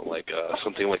concentrated on. Like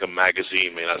something like a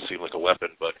magazine may not seem like a weapon,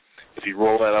 but if you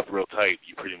roll that up real tight,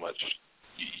 you pretty much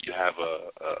you have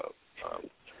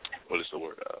what is the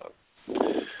word?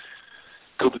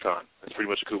 Kubaton. It's pretty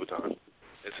much a Kubaton.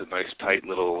 It's a nice tight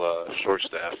little short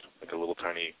staff, like a little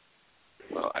tiny.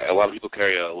 A lot of people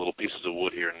carry little pieces of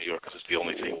wood here in New York because it's the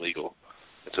only thing legal.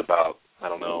 It's about a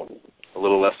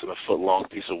little less than a foot long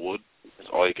piece of wood. That's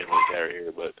all you can really carry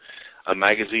here, but a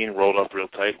magazine rolled up real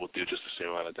tight will do just the same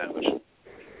amount of damage.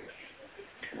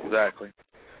 Exactly.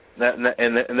 That's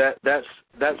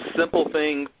a simple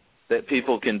thing that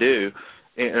people can do.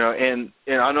 And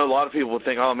I know a lot of people would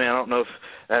think, oh man, I don't know if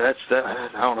I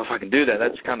don't know if I can do that.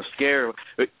 That's kind of scary.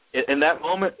 But in that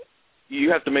moment,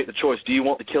 you have to make the choice. Do you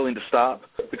want the killing to stop?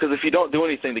 Because if you don't do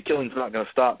anything, the killing's not going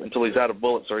to stop until he's out of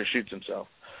bullets or he shoots himself.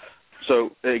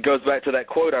 So it goes back to that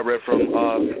quote I read from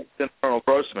Colonel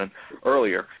Grossman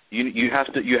earlier. You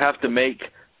have to make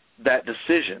that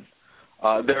decision.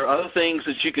 There are other things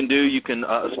that you can do. You can,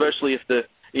 especially if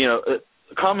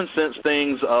common sense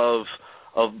things of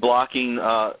blocking,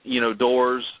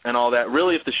 doors and all that.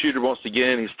 Really, if the shooter wants to get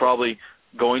in, he's probably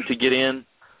going to get in.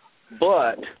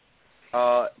 But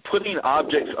putting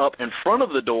objects up in front of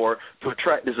the door to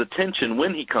attract his attention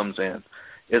when he comes in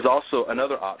is also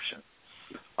another option.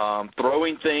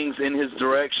 Throwing things in his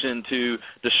direction to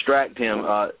distract him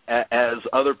as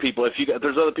other people. If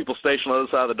there's other people stationed on the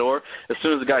other side of the door, as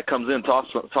soon as the guy comes in,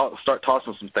 start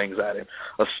tossing some things at him.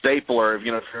 A stapler, if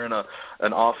you're in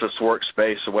an office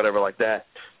workspace or whatever like that.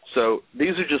 So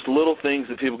these are just little things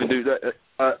that people can do.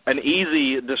 An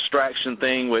easy distraction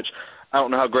thing, which I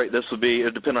don't know how great this would be. It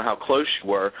would depend on how close you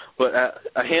were. But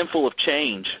a handful of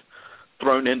change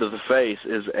thrown into the face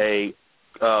is a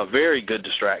very good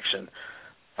distraction.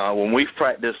 When we've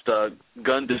practiced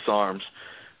gun disarms,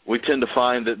 we tend to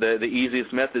find that the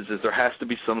easiest methods is there has to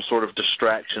be some sort of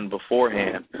distraction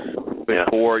beforehand.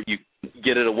 before you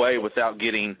get it away without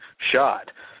getting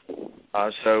shot.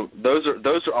 So those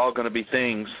are all going to be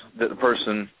things that the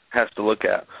person has to look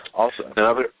at. Also,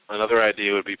 another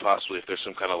idea would be possibly if there's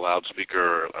some kind of loudspeaker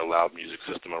or a loud music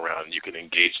system around, you can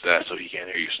engage that so he can't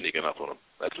hear you sneaking up on him.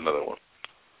 That's another one.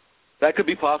 That could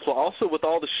be possible. Also, with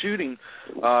all the shooting,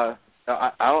 I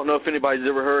don't know if anybody's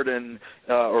ever heard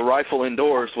a rifle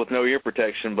indoors with no ear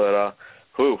protection, but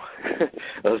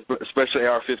especially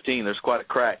AR-15, there's quite a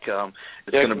crack.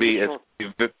 It's going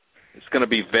to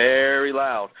be very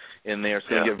loud in there. It's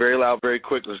going to get very loud very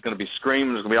quickly. There's going to be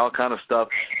screaming. There's going to be all kind of stuff.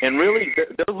 And really,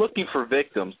 they're looking for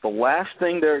victims. The last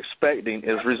thing they're expecting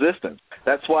is resistance.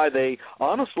 That's why they,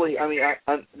 honestly,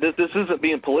 this isn't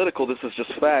being political. This is just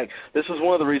fact. This is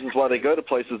one of the reasons why they go to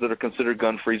places that are considered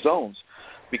gun-free zones,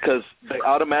 because they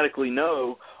automatically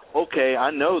know, okay,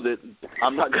 I know that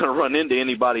I'm not going to run into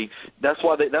anybody. That's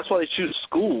why they choose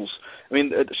schools.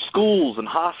 Schools and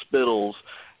hospitals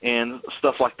and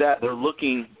stuff like that. They're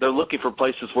looking for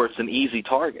places where it's an easy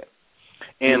target.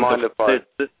 And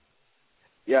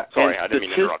sorry, I didn't mean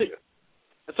to interrupt you.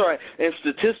 That's all right. And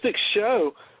statistics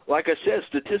show, like I said,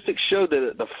 that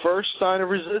at the first sign of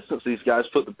resistance, these guys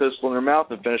put the pistol in their mouth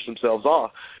and finish themselves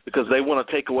off, because they want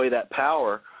to take away that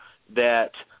power that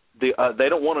they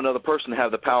don't want another person to have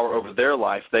the power over their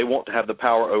life. They want to have the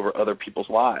power over other people's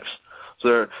lives.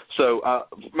 So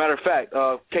matter of fact,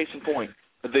 case in point,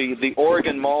 the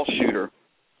Oregon mall shooter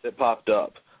that popped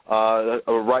up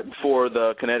right before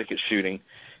the Connecticut shooting,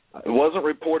 it wasn't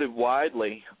reported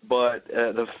widely, but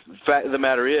the fact of the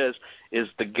matter is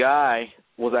the guy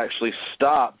was actually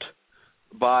stopped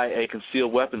by a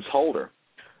concealed weapons holder.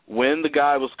 When the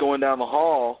guy was going down the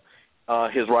hall,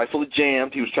 his rifle had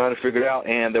jammed. He was trying to figure it out,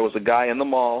 and there was a guy in the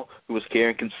mall who was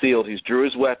carrying concealed. He drew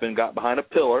his weapon, got behind a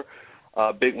pillar,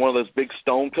 one of those big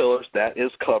stone pillars. That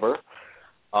is cover.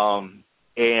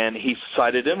 And he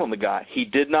sighted in on the guy. He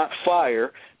did not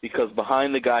fire because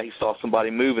behind the guy he saw somebody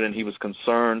moving, and he was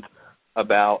concerned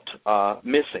about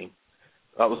missing.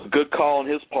 It was a good call on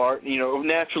his part.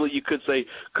 Naturally you could say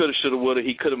coulda, shoulda, woulda.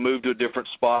 He could have moved to a different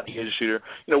spot. He is a shooter.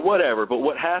 Whatever. But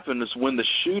what happened is when the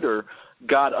shooter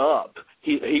got up,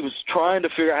 he was trying to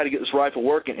figure out how to get this rifle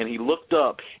working, and he looked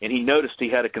up and he noticed he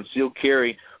had a concealed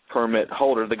carry permit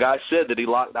holder. The guy said that he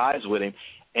locked eyes with him.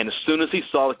 And as soon as he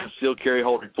saw the concealed carry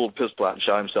holder, he pulled a pistol out and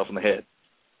shot himself in the head.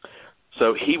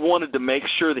 So he wanted to make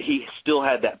sure that he still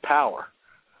had that power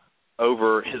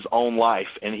over his own life,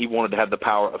 and he wanted to have the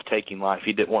power of taking life.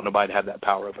 He didn't want nobody to have that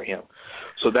power over him.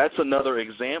 So that's another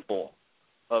example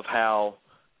of how,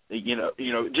 and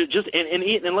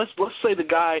let's say the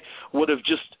guy would have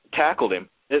just tackled him.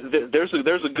 There's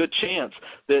a good chance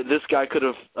that this guy could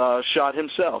have shot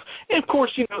himself. And of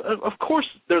course,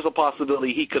 there's a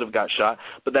possibility he could have got shot,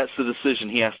 but that's the decision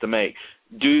he has to make.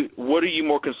 What are you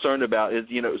more concerned about?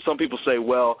 Some people say,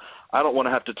 well, I don't want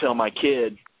to have to tell my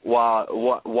kid why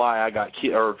I got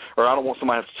killed, or I don't want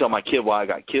somebody to have to tell my kid why I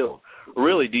got killed.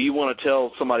 Really, do you want to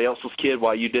tell somebody else's kid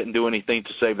why you didn't do anything to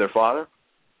save their father?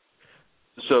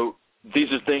 So these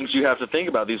are things you have to think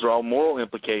about. These are all moral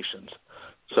implications.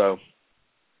 So.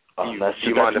 That's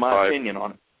my opinion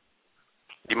on it.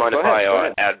 Do you mind if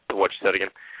I add to what you said again?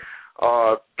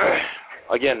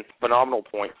 Again, phenomenal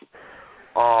points.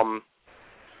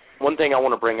 One thing I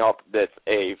want to bring up that's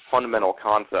a fundamental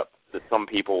concept that some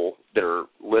people that are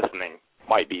listening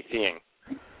might be seeing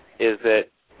is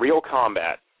that real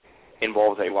combat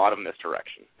involves a lot of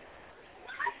misdirection.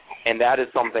 And that is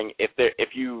something, if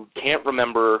you can't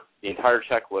remember the entire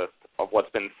checklist of what's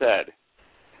been said,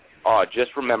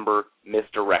 just remember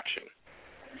misdirection.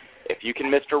 If you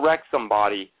can misdirect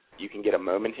somebody, you can get a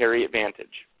momentary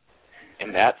advantage.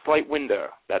 And that slight window,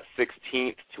 that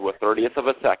 16th to a 30th of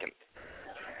a second,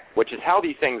 which is how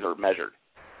these things are measured.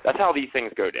 That's how these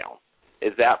things go down,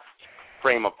 is that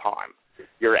frame of time.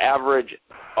 Your average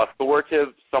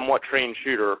authoritative, somewhat trained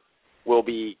shooter will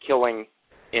be killing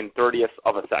in 30th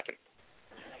of a second.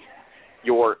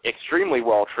 Your extremely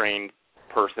well-trained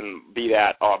person, be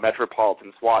that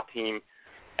Metropolitan SWAT team,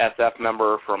 SF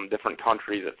member from different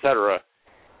countries, etc.,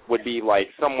 would be like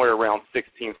somewhere around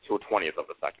 16th to a 20th of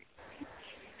a second.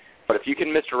 But if you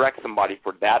can misdirect somebody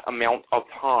for that amount of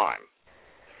time,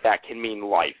 that can mean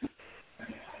life.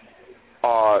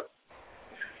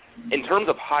 In terms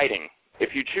of hiding,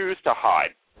 if you choose to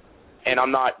hide, and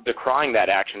I'm not decrying that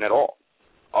action at all,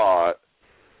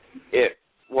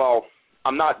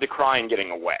 I'm not decrying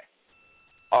getting away.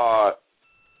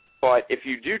 But if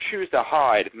you do choose to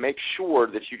hide, make sure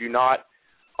that you do not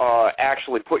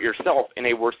actually put yourself in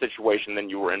a worse situation than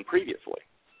you were in previously.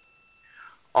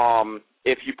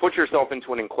 If you put yourself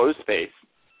into an enclosed space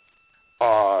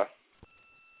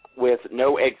with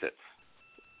no exits,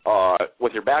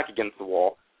 with your back against the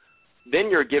wall, then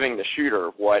you're giving the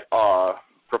shooter what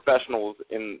professionals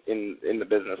in the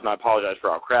business, and I apologize for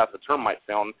how crass the term might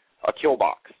sound, a kill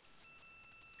box.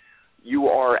 You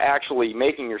are actually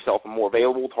making yourself a more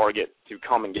available target to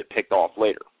come and get picked off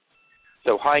later.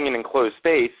 So hiding in an enclosed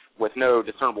space with no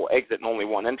discernible exit and only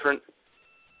one entrance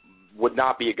would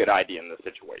not be a good idea in this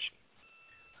situation.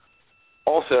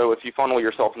 Also, if you funnel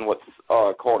yourself in what's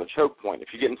called a choke point, if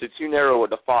you get into too narrow a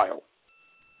defile,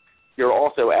 you're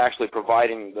also actually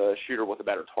providing the shooter with a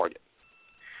better target.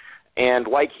 And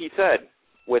like he said,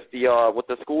 with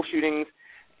the school shootings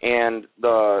and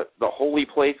the holy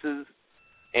places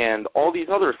and all these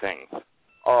other things,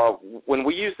 when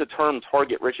we use the term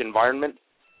target-rich environment,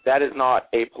 that is not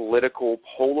a political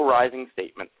polarizing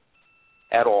statement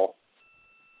at all.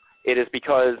 It is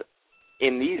because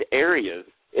in these areas,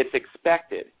 it's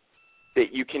expected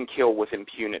that you can kill with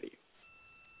impunity,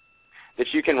 that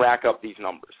you can rack up these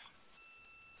numbers.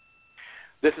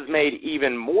 This is made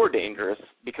even more dangerous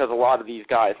because a lot of these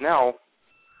guys now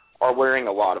are wearing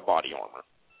a lot of body armor.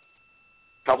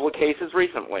 A couple of cases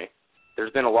recently,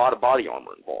 there's been a lot of body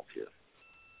armor involved here.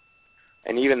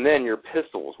 And even then, your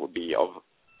pistols would be of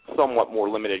somewhat more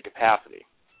limited capacity,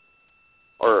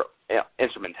 or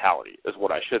instrumentality is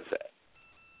what I should say.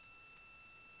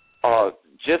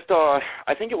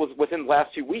 I think it was within the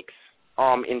last 2 weeks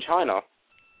in China,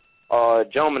 a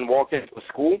gentleman walked into a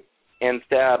school and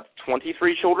stabbed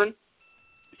 23 children.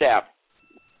 Stabbed.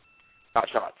 Not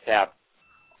shot, stabbed.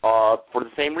 For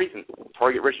the same reason,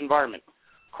 target-rich environment,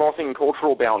 crossing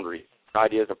cultural boundaries,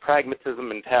 ideas of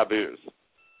pragmatism and taboos.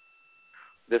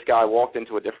 This guy walked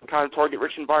into a different kind of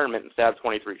target-rich environment and stabbed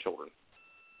 23 children.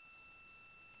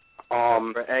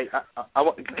 Hey,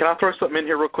 can I throw something in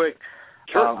here real quick?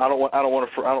 Sure. I don't want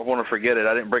to forget it.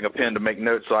 I didn't bring a pen to make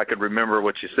notes so I could remember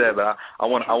what you said, but I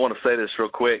want to say this real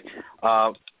quick.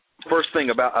 First thing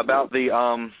about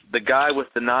the guy with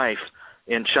the knife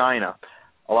in China.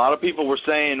 A lot of people were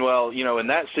saying, well, you know, in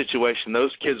that situation,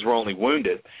 those kids were only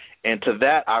wounded, and to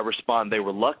that I respond, they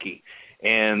were lucky.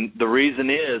 And the reason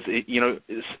is,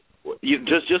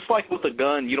 just like with a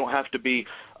gun, you don't have to be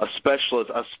a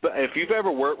specialist. If you've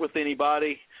ever worked with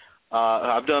anybody,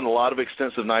 I've done a lot of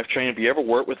extensive knife training. If you ever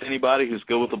work with anybody who's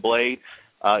good with a blade,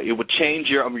 it would change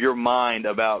your mind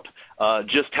about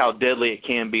just how deadly it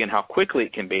can be and how quickly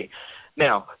it can be.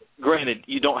 Now, granted,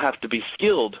 you don't have to be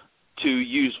skilled to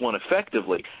use one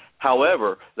effectively.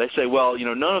 However, they say, well, you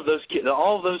know, none of those kids,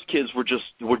 all of those kids were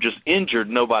just injured.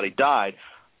 Nobody died.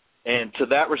 And to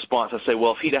that response, I say,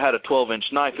 well, if he'd had a 12-inch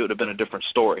knife, it would have been a different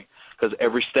story because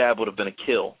every stab would have been a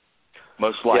kill,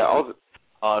 most likely,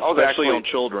 especially on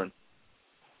children.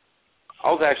 I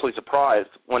was actually surprised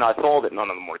when I saw that none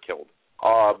of them were killed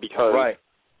because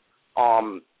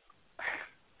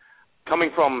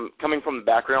coming from the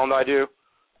background I do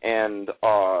and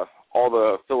all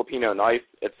the Filipino knife,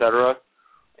 etc.,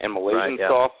 and Malaysian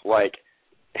stuff, like,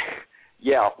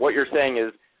 yeah, what you're saying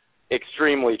is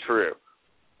extremely true.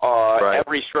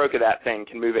 Every stroke of that thing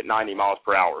can move at 90 miles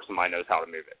per hour. Somebody knows how to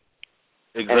move it.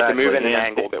 Exactly. And it can move at an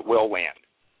angle that will land.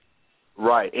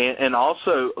 Right. And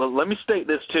also, let me state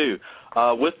this too.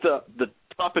 With the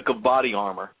topic of body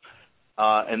armor,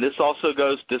 and this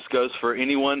goes for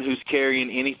anyone who's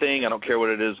carrying anything. I don't care what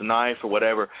it is, a knife or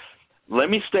whatever. Let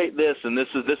me state this, and this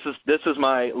is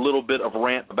my little bit of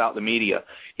rant about the media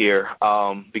here,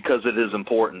 because it is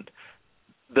important.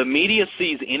 The media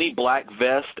sees any black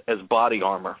vest as body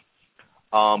armor,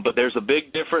 but there's a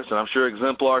big difference, and I'm sure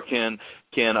Exemplar can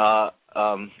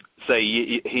say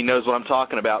he knows what I'm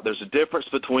talking about. There's a difference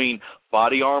between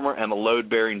body armor and a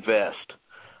load-bearing vest.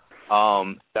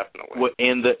 Definitely.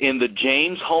 In the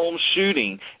James Holmes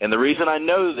shooting, and the reason I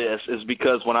know this is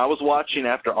because when I was watching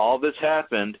after all this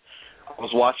happened, I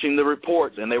was watching the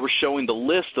reports, and they were showing the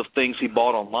list of things he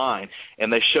bought online,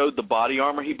 and they showed the body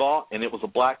armor he bought, and it was a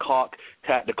Black Hawk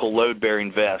tactical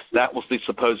load-bearing vest. That was the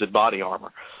supposed body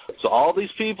armor. So all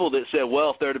these people that said,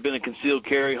 well, if there had been a concealed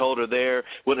carry holder there,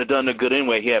 wouldn't have done no good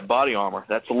anyway, he had body armor.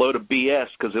 That's a load of BS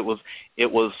because it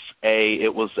was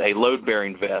a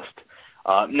load-bearing vest.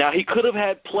 Now, he could have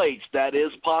had plates. That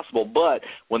is possible. But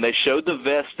when they showed the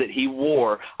vest that he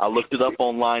wore, I looked it up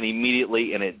online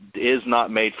immediately, and it is not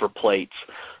made for plates.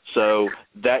 So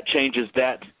that changes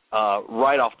that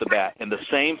right off the bat. And the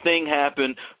same thing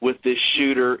happened with this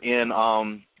shooter in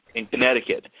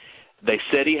Connecticut. They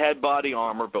said he had body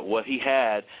armor, but what he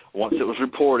had, once it was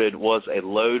reported, was a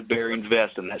load-bearing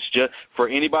vest. And that's just, for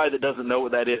anybody that doesn't know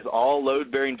what that is, all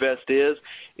load-bearing vest is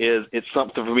it's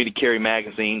something for me to carry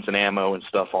magazines and ammo and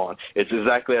stuff on. It's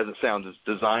exactly as it sounds. It's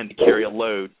designed to carry a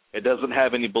load It doesn't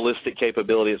have any ballistic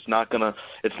capability. It's not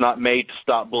made to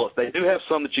stop bullets. They do have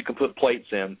some that you can put plates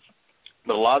in,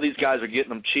 but a lot of these guys are getting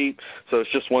them cheap, so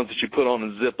it's just ones that you put on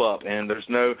and zip up, and there's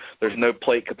no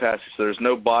plate capacity, so there's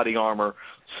no body armor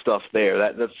stuff there.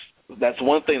 That's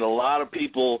one thing that a lot of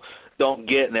people don't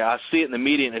get, and I see it in the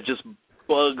media, and it just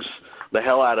bugs the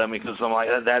hell out of me because I'm like,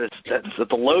 that's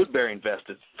the load-bearing vest.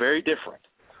 It's very different.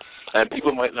 And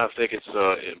people might not think it's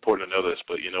important to know this,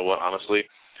 but you know what? Honestly,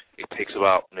 it takes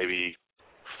about maybe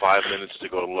 5 minutes to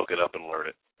go look it up and learn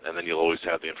it, and then you'll always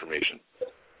have the information.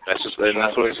 That's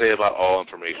what I say about all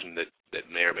information that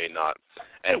may or may not,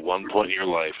 at one point in your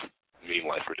life, mean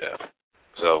life or death.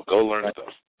 So go learn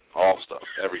stuff, all stuff,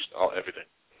 everything.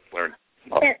 Learn.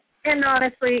 And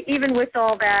honestly, even with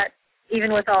all that, you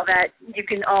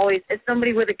can always, as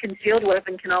somebody with a concealed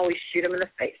weapon, can always shoot him in the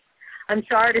face. I'm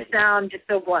sorry to sound just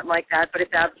so blunt like that, but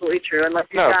it's absolutely true. Unless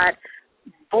you've got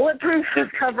bulletproof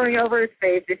covering over his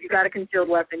face, if you've got a concealed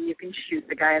weapon, you can shoot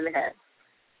the guy in the head.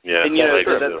 Yeah, and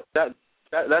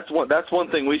that's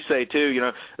one thing we say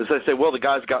too. Is they say, well, the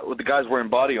guys wearing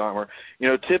body armor.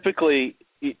 Typically,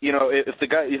 if the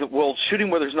guy, shoot him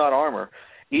where there's not armor,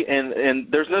 and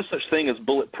there's no such thing as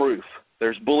bulletproof.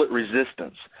 There's bullet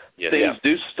resistance. Things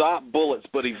do stop bullets,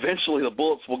 but eventually the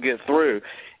bullets will get through.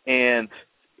 And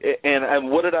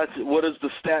what is the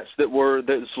stats that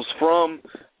this was from?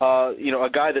 A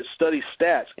guy that studies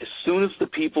stats. As soon as the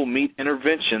people meet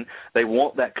intervention, they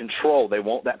want that control. They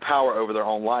want that power over their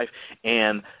own life.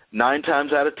 And 9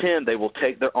 times out of 10, they will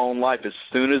take their own life as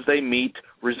soon as they meet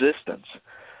resistance.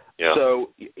 Yeah. So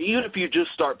even if you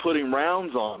just start putting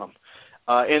rounds on them,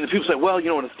 and the people say, well, in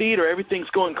a theater, everything's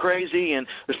going crazy and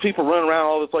there's people running around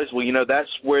all over the place. Well, that's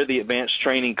where the advanced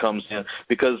training comes in,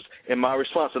 because in my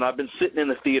response, and I've been sitting in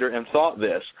the theater and thought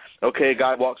this, okay, a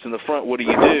guy walks in the front, what do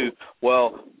you do?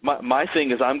 Well, my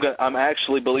thing is I'm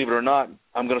actually, believe it or not,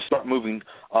 I'm going to start moving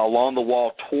along the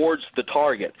wall towards the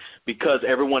target, because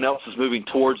everyone else is moving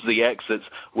towards the exits,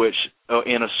 which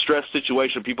in a stress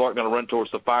situation, people aren't going to run towards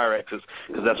the fire exits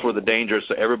because that's where the danger is.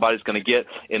 So everybody's going to get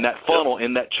in that funnel,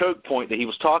 in that choke point that he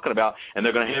was talking about, and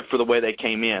they're going to head for the way they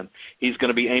came in. He's going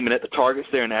to be aiming at the targets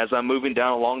there, and as I'm moving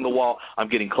down along the wall, I'm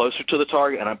getting closer to the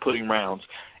target, and I'm putting rounds.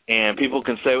 And people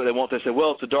can say what they want. They say,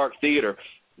 well, it's a dark theater.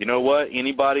 You know what?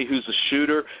 Anybody who's a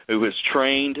shooter who is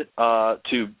trained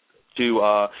to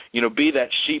be that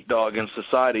sheepdog in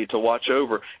society to watch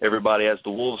over everybody as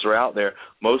the wolves are out there.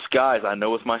 Most guys, I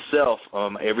know with myself,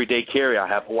 everyday carry, I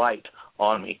have light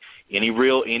on me. Any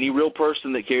real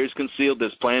person that carries concealed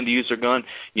that's planning to use their gun,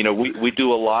 we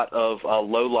do a lot of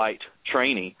low light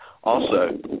training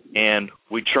also, and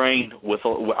we train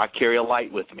I carry a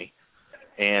light with me.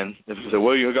 And if you say,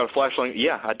 well, you got a flashlight?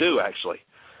 Yeah, I do actually.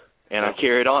 And I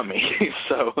carry it on me.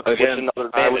 So again,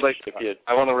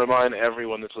 I want to remind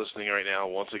everyone that's listening right now,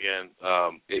 once again,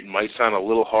 it might sound a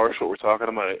little harsh what we're talking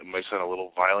about. It might sound a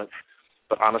little violent,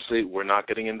 but honestly, we're not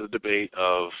getting into the debate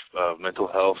of mental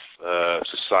health,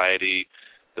 society,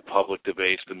 the public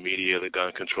debates, the media, the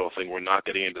gun control thing. We're not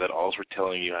getting into that. All we're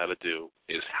telling you how to do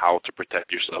is how to protect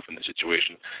yourself in the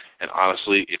situation. And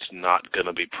honestly, it's not going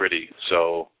to be pretty.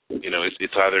 So,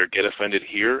 it's either get offended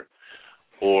here,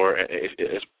 or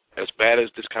as bad as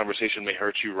this conversation may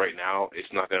hurt you right now, it's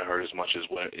not going to hurt as much as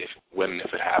when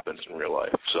if it happens in real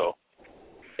life. So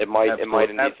it might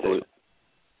indeed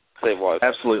save lives.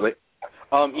 Absolutely.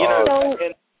 Go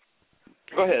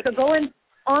ahead. So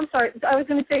I'm sorry. I was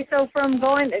going to say, so from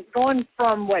going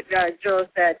from what Joe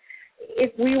said,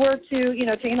 if we were to,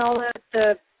 taking all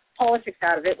the politics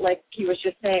out of it, like he was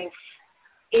just saying,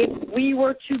 if we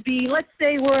were to be, let's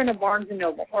say we're in a Barnes &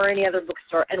 Noble or any other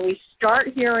bookstore, and we start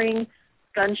hearing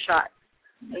gunshots,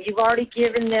 you've already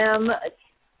given them,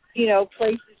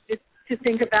 places to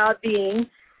think about being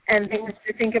and things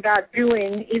to think about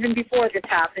doing even before this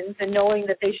happens, and knowing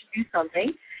that they should do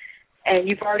something. And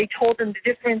you've already told them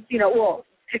the difference,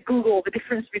 to Google the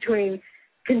difference between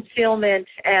concealment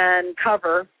and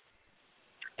cover.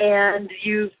 And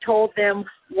you've told them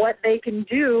what they can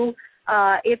do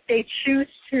if they choose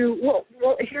to. Well,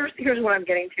 here's what I'm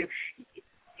getting to.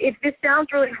 If this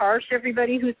sounds really harsh,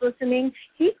 everybody who's listening,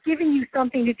 he's giving you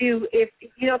something to do. If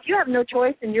you have no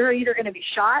choice and you're either going to be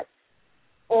shot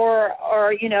or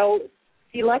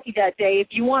be lucky that day. If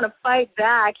you want to fight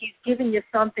back, he's giving you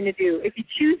something to do. If you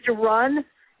choose to run.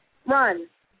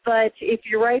 But if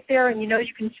you're right there and you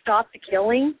can stop the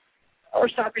killing or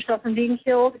stop yourself from being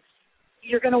killed,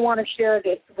 you're going to want to share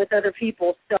this with other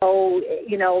people. So,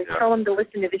 tell them to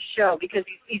listen to this show, because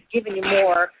he's giving you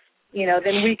more,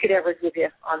 than we could ever give you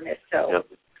on this. So, yep.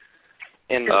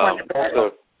 And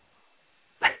also,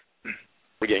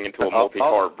 we're getting into a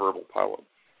multi-part verbal pilot.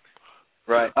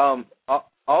 Right.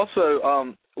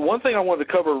 Also, one thing I wanted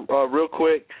to cover real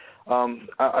quick.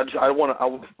 I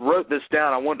wrote this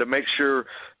down. I wanted to make sure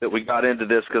that we got into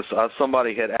this because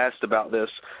somebody had asked about this.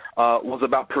 Was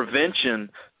about prevention,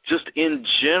 just in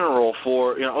general.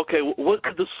 For okay, what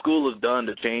could the school have done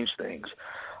to change things?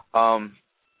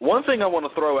 One thing I want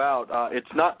to throw out.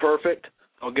 It's not perfect.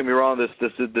 Don't get me wrong.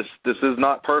 This is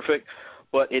not perfect,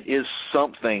 but it is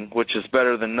something, which is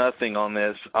better than nothing on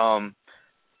this.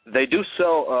 They do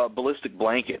sell ballistic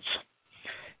blankets.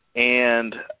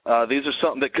 And these are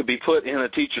something that could be put in a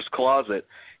teacher's closet,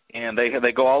 and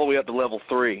they go all the way up to level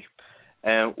 3.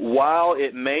 And while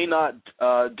it may not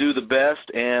do the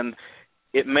best, and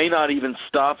it may not even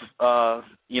stop,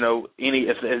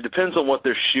 it depends on what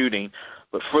they're shooting.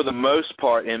 But for the most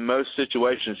part, in most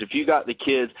situations, if you got the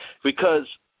kids, because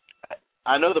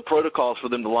I know the protocols for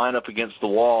them to line up against the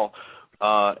wall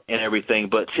and everything,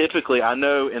 but typically I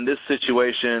know in this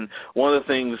situation, one of the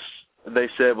things they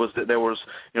said was that there was,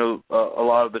 a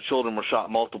lot of the children were shot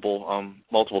multiple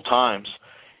times,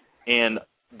 and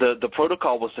the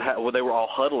protocol was to where they were all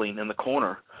huddling in the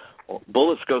corner. Well,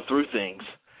 bullets go through things,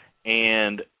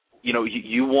 and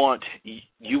you want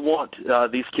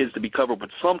these kids to be covered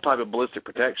with some type of ballistic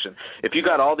protection. If you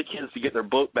got all the kids to get their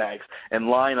book bags and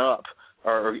line up,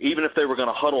 or even if they were going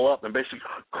to huddle up and basically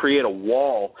create a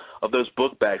wall of those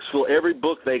book bags, fill every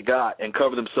book they got and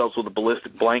cover themselves with a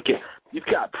ballistic blanket, you've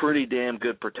got pretty damn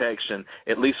good protection,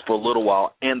 at least for a little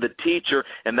while. And the teacher,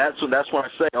 and that's when I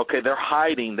say, okay, they're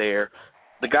hiding there.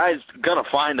 The guy's going to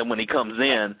find them when he comes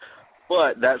in,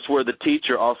 but that's where the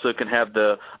teacher also can have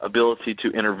the ability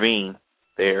to intervene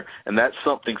there. And that's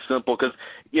something simple because,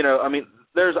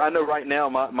 I know right now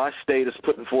my state is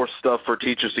putting forth stuff for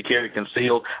teachers to carry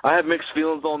concealed. I have mixed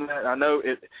feelings on that. I know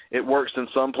it works in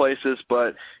some places,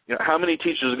 but how many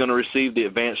teachers are going to receive the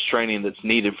advanced training that's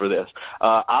needed for this?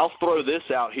 I'll throw this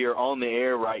out here on the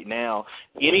air right now.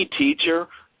 Any teacher,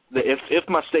 if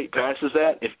my state passes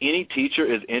that, if any teacher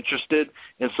is interested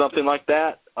in something like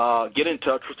that, get in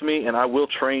touch with me and I will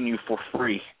train you for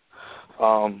free,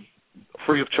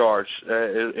 free of charge.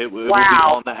 It will be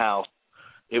on the house.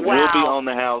 It will be on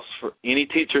the house for any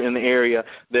teacher in the area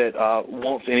that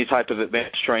wants any type of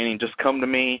advanced training. Just come to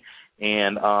me,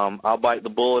 and I'll bite the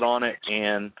bullet on it.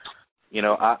 And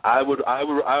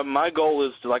my goal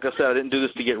is, like I said, I didn't do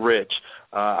this to get rich.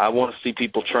 I want to see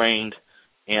people trained,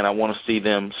 and I want to see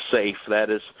them safe. That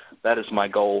is my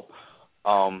goal.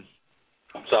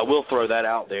 So I will throw that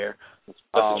out there. That's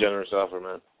a generous offer,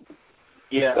 man.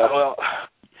 Yeah. Well,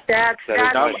 that's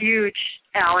huge,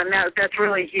 Alan. That's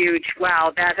really huge.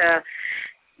 Wow.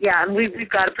 And we've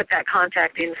got to put that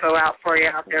contact info out for you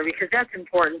out there because that's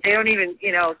important. They don't even,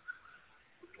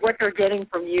 what they're getting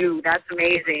from you. That's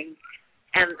amazing,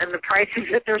 and the prices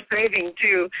that they're saving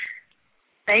too.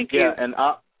 Thank you. Yeah, and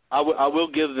I will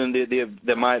give them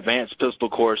the my advanced pistol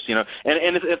course. And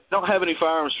if they don't have any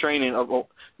firearms training,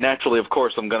 naturally, of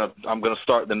course, I'm gonna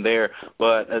start them there.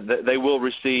 But they will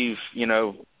receive,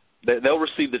 they'll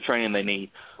receive the training they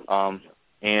need,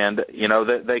 and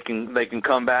they can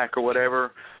come back or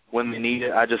whatever when they need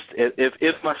it.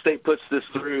 If my state puts this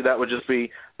through, that would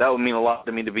mean a lot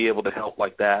to me to be able to help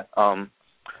like that.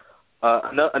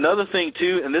 Another thing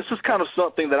too, and this is kind of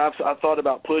something that I've thought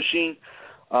about pushing.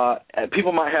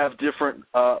 People might have different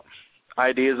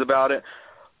ideas about it,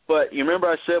 but you remember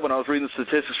I said when I was reading the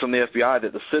statistics from the FBI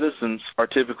that the citizens are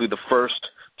typically the first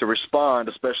to respond,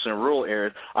 especially in rural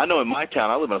areas. I know in my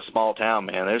town, I live in a small town,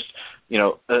 man.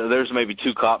 There's maybe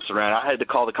 2 cops around. I had to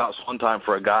call the cops one time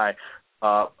for a guy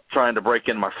trying to break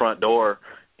in my front door,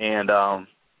 and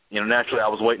naturally I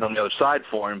was waiting on the other side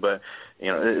for him, but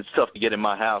it's tough to get in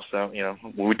my house. So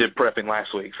we did prepping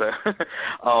last week, so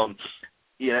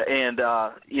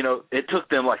it took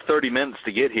them like 30 minutes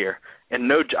to get here. And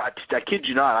I kid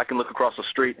you not, I can look across the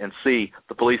street and see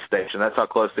the police station. That's how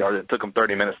close they are. It took them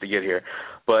 30 minutes to get here.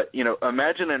 But,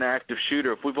 imagine an active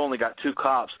shooter. If we've only got 2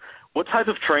 cops, what type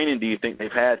of training do you think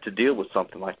they've had to deal with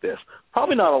something like this?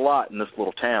 Probably not a lot in this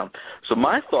little town. So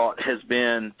my thought has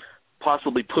been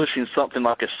possibly pushing something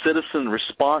like a citizen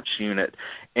response unit.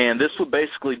 And this would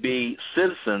basically be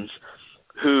citizens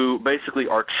who basically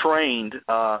are trained,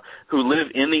 who live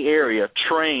in the area,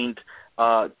 trained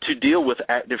to deal with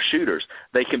active shooters.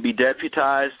 They can be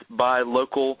deputized by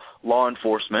local law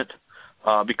enforcement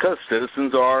because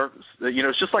citizens are,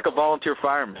 it's just like a volunteer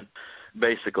fireman,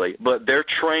 basically. But they're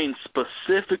trained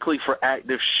specifically for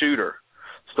active shooter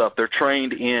stuff. They're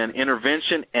trained in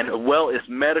intervention and as well as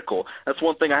medical. That's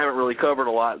one thing I haven't really covered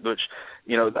a lot, which,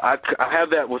 I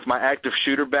have that with my active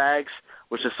shooter bags,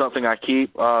 which is something I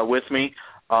keep with me.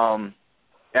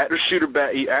 active shooter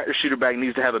bag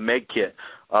needs to have a med kit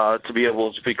to be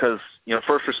able to, because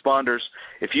first responders,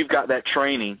 if you've got that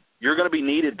training, you're going to be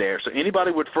needed there. So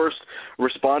anybody with first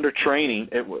responder training,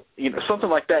 something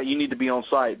like that, you need to be on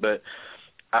site. But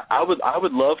I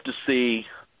would love to see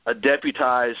a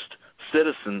deputized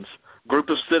group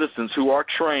of citizens who are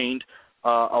trained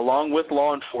along with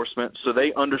law enforcement, so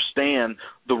they understand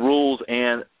the rules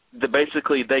and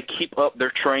basically they keep up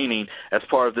their training as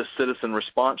part of this citizen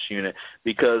response unit.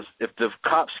 Because if the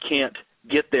cops can't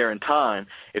get there in time,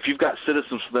 if you've got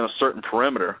citizens within a certain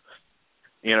perimeter,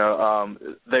 they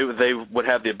would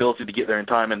have the ability to get there in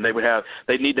time, and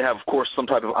they need to have, of course, some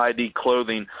type of ID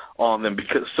clothing on them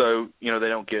because they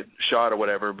don't get shot or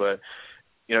whatever. But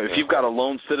if you've got a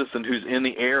lone citizen who's in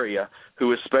the area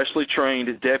who is specially trained,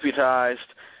 deputized,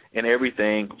 and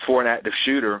everything for an active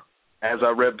shooter, as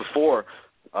I read before,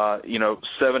 8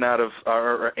 out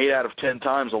of 10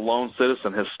 times a lone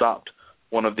citizen has stopped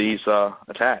one of these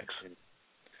attacks.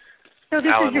 So this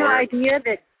is your idea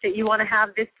that you want to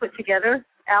have this put together,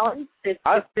 Alan? This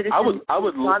citizen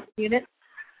response unit?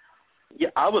 Yeah,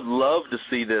 I would love to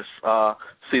see this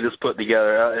put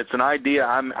together. It's an idea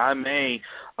I may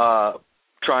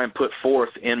try and put forth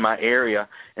in my area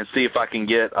and see if I can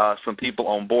get some people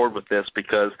on board with this,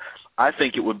 because I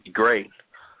think it would be great.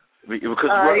 Because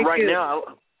right now,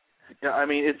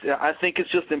 I think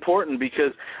it's just important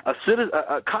because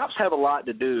cops have a lot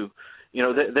to do.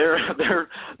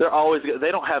 They're always,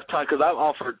 they don't have time, because I've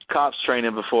offered cops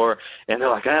training before, and they're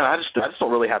like, I just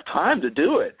don't really have time to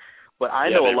do it. But I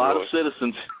know a lot of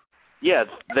citizens. Yeah,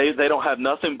 they don't have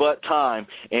nothing but time,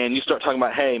 and you start talking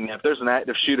about, hey, man, if there's an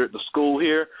active shooter at the school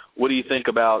here, what do you think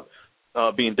about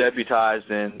being deputized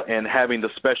and having the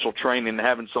special training and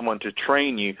having someone to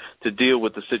train you to deal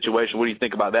with the situation? What do you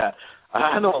think about that?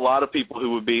 I know a lot of people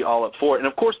who would be all up for it, and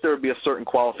of course there would be a certain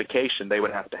qualification they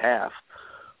would have to have.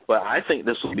 But I think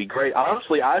this would be great.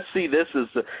 Honestly, I see this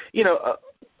as,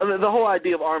 the whole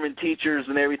idea of arming teachers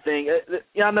and everything.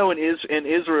 I know in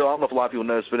Israel, I don't know if a lot of people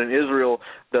know this, but in Israel,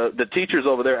 the teachers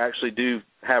over there actually do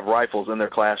have rifles in their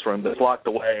classroom that's locked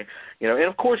away. And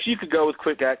of course you could go with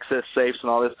quick access safes and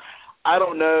all this. I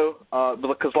don't know,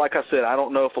 because like I said, I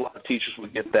don't know if a lot of teachers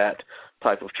would get that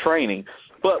type of training.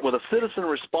 But with a citizen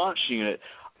response unit,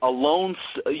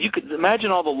 you could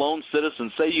imagine all the lone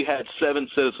citizens. Say you had 7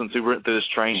 citizens who went through this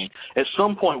training. At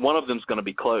some point, one of them is going to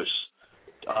be close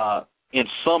in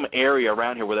some area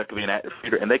around here where there could be an active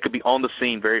shooter, and they could be on the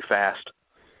scene very fast.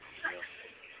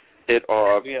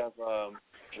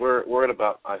 We're at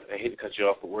about, I hate to cut you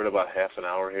off, but we're at about half an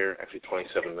hour here, actually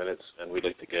 27 minutes, and we'd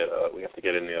like to get we have to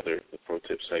get in the pro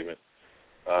tip segment.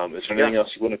 Is there anything else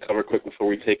you want to cover quick before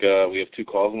we take? We have 2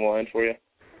 calls on the line for you.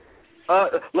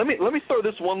 Let me throw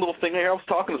this one little thing here. I was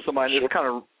talking to somebody, and it kind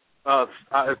of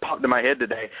it popped in my head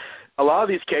today. A lot of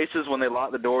these cases, when they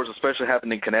lock the doors, especially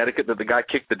happened in Connecticut, that the guy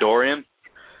kicked the door in.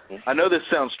 I know this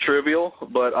sounds trivial,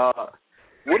 but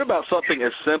what about something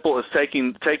as simple as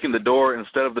taking the door,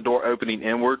 instead of the door opening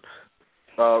inward,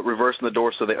 reversing the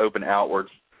door so they open outward?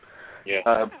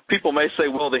 Yeah. People may say,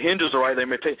 well, the hinges are right. They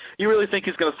may take. You really think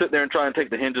he's going to sit there and try and take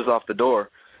the hinges off the door?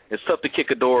 It's tough to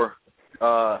kick a door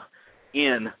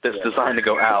in that's designed to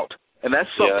go out, and that's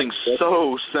something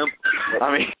so simple.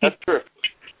 I mean, that's true.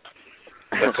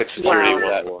 That's like security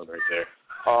 101 right there.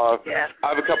 I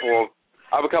have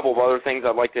a couple of other things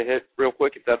I'd like to hit real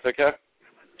quick, if that's okay.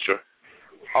 Sure.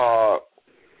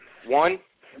 One,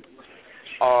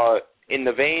 in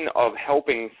the vein of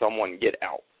helping someone get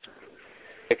out.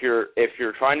 If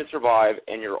you're trying to survive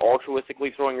and you're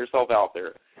altruistically throwing yourself out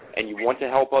there and you want to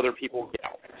help other people get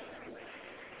out,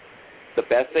 the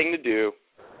best thing to do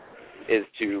is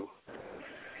to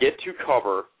get to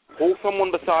cover, pull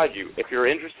someone beside you. If you're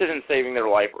interested in saving their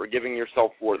life or giving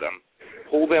yourself for them,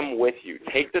 pull them with you.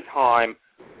 Take the time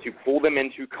to pull them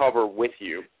into cover with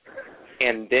you,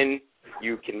 and then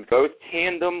you can both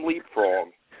tandem leapfrog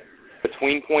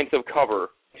between points of cover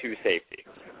to safety.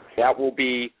 That will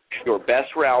be your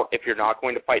best route if you're not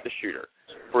going to fight the shooter.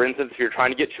 For instance, if you're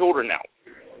trying to get children out,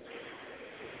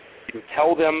 you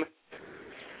tell them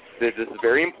that this is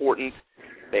very important.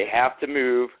 They have to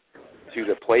move to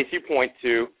the place you point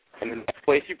to and the next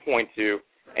place you point to,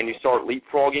 and you start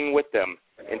leapfrogging with them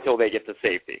until they get to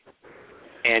safety.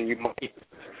 And you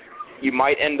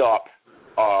might end up,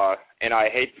 and I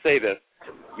hate to say this,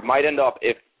 you might end up,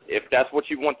 if that's what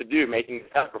you want to do, making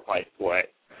a sacrifice play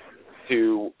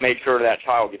to make sure that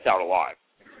child gets out alive.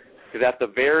 Because at the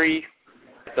very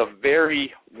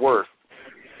worst,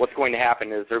 what's going to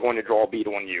happen is they're going to draw a bead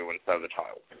on you instead of the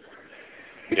child.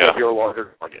 Because you're a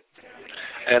larger target.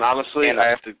 And honestly, I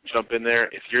have to jump in there.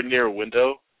 If you're near a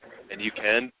window and you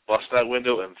can, bust that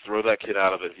window and throw that kid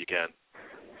out of it if you can.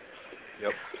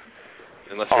 Yep.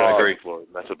 Unless you're on the ground floor,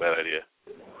 that's a bad idea.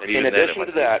 And in addition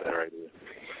to that,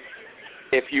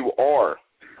 if you are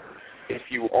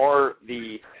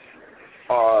the,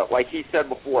 like he said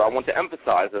before, I want to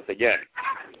emphasize this again.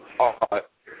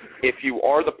 If you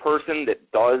are the person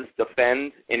that does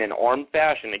defend in an armed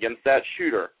fashion against that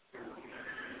shooter,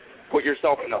 put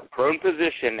yourself in a prone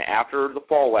position after the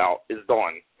fallout is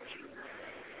done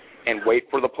and wait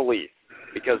for the police,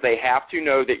 because they have to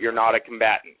know that you're not a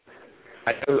combatant.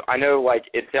 I know, like,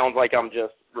 it sounds like I'm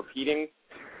just repeating,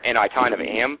 and I kind of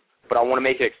am, but I want to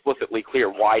make it explicitly clear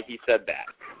why he said that.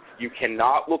 You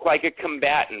cannot look like a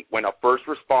combatant when a first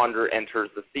responder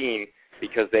enters the scene,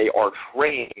 because they are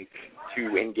trained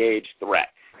to engage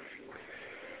threats.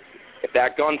 If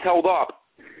that gun's held up,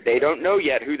 they don't know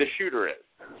yet who the shooter is.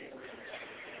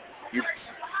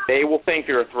 They will think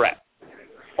you're a threat.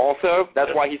 Also,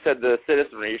 that's why he said the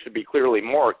citizenry should be clearly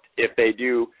marked if they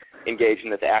do engage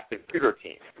in this active shooter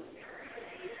team.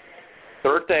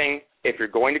 Third thing, if you're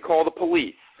going to call the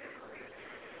police,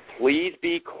 please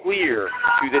be clear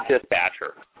to the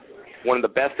dispatcher. One of the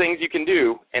best things you can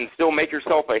do, and still make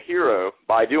yourself a hero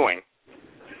by doing,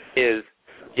 is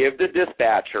give the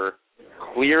dispatcher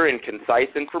clear and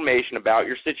concise information about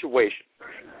your situation.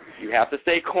 You have to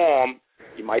stay calm.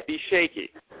 You might be shaky.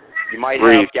 You might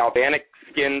have galvanic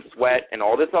skin, sweat, and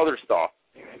all this other stuff.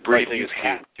 Breathing is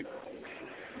key.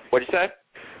 What'd you say?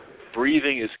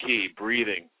 Breathing is key.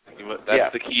 Breathing.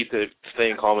 That's the key to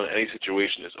staying calm in any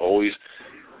situation. Is always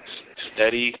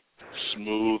steady,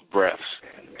 smooth breaths.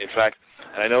 In fact,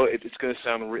 I know it's going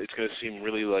to seem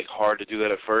really like hard to do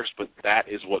that at first, but that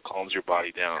is what calms your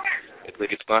body down. It's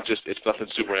nothing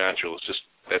supernatural. It's just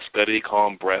that steady,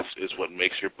 calm breath is what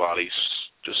makes your body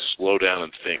just slow down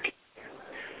and think.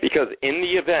 Because in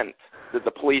the event that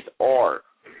the police are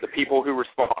the people who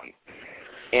respond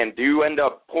and do end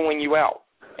up pulling you out,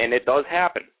 and it does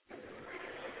happen,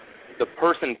 the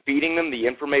person feeding them the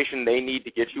information they need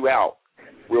to get you out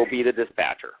will be the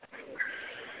dispatcher.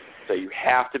 So you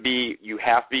have to be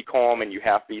calm, and you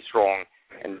have to be strong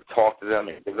and talk to them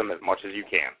and give them as much as you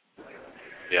can.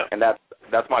 Yeah. And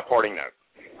that's my parting note.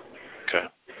 Okay.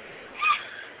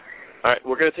 All right,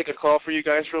 we're going to take a call for you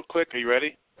guys real quick. Are you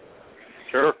ready?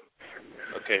 Sure.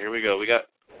 Okay, here we go. We got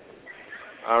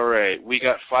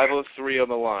 503 on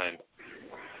the line.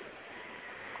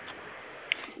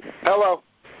 Hello.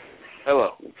 Hello.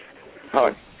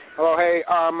 Hi. Hello, hey,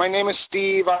 my name is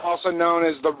Steve. I'm also known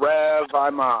as the Rev.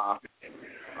 I'm out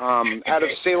of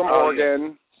Salem,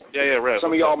 Oregon. Yeah, Rev.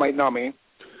 Some of y'all might know me.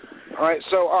 All right,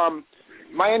 so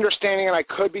my understanding, and I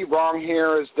could be wrong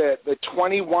here, is that the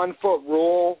 21-foot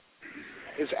rule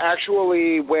is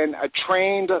actually when a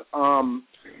trained,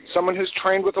 someone who's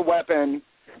trained with a weapon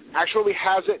actually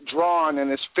has it drawn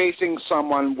and is facing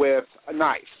someone with a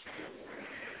knife.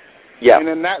 Yeah. And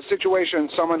in that situation,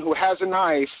 someone who has a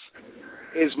knife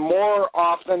is more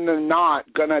often than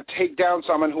not going to take down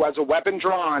someone who has a weapon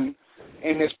drawn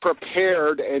and is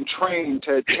prepared and trained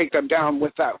to take them down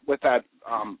with that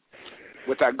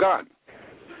gun.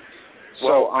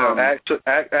 So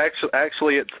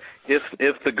actually, it's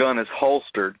if the gun is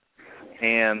holstered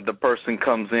and the person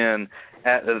comes in,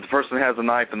 the person has a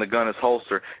knife and the gun is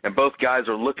holstered, and both guys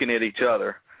are looking at each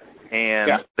other,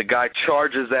 and the guy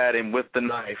charges at him with the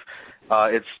knife.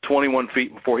 It's 21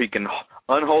 feet before he can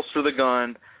unholster the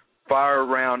gun, fire a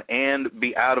round, and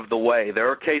be out of the way. There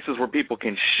are cases where people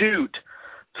can shoot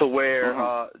to where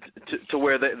to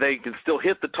where they can still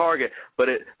hit the target, but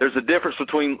there's a difference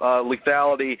between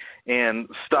lethality and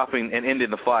stopping and ending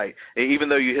the fight. Even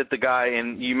though you hit the guy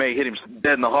and you may hit him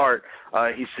dead in the heart,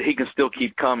 he can still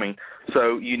keep coming.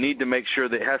 So you need to make sure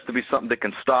that it has to be something that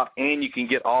can stop and you can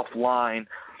get offline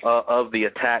of the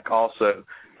attack also.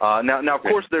 Now, of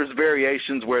course, there's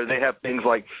variations where they have things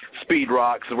like speed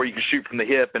rocks where you can shoot from the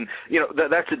hip, and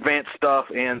that's advanced stuff.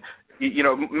 And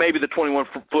maybe the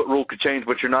 21-foot rule could change,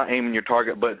 but you're not aiming your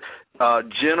target. But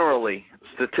generally,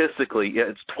 statistically,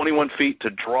 it's 21 feet to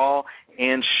draw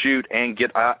and shoot and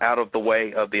get out of the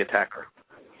way of the attacker.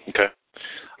 Okay.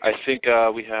 I think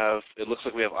it looks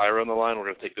like we have Ira on the line. We're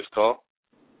going to take this call.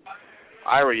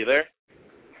 Ira, you there?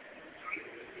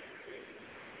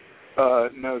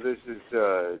 No, this is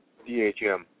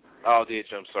DHM. Oh,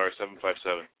 DHM, sorry,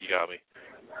 757. You got me.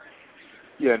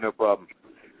 Yeah, no problem.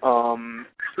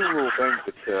 Two little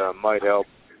things that might help.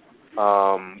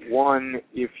 One,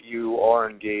 if you are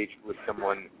engaged with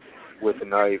someone with a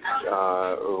knife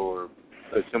or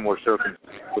a similar circumstance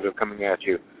that are coming at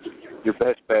you, your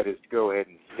best bet is to go ahead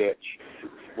and stitch,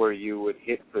 where you would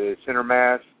hit the center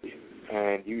mass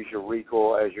and use your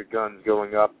recoil as your gun's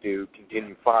going up to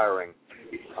continue firing.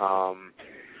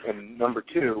 And number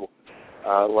two,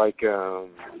 like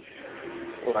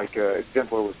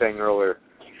Exemplar was saying earlier,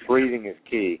 breathing is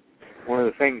key. One of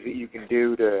the things that you can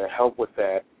do to help with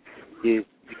that is you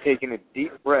take in a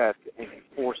deep breath and you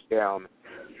force down,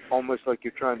 almost like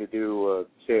you're trying to do,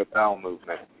 say, a bowel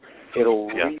movement. It'll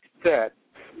reset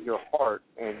your heart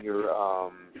and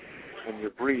your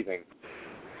breathing,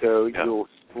 so you'll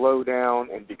slow down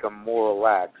and become more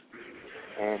relaxed.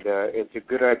 And it's a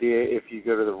good idea if you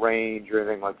go to the range or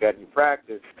anything like that and you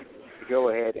practice, to go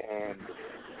ahead and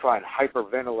try and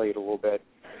hyperventilate a little bit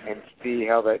and see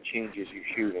how that changes your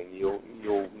shooting. You'll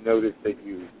notice that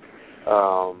you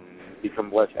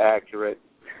become less accurate,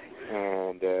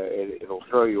 and it'll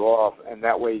throw you off, and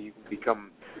that way you can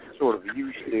become sort of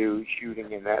used to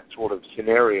shooting in that sort of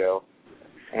scenario,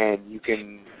 and you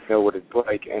can know what it's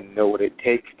like and know what it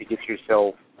takes to get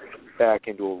yourself back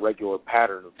into a regular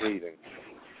pattern of breathing.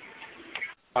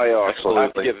 I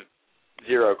have to give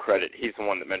Zero credit. He's the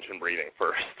one that mentioned breathing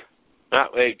first.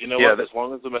 Hey, you know what? As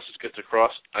long as the message gets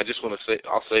across, I just want to say,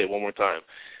 I'll say it one more time.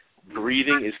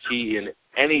 Breathing is key in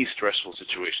any stressful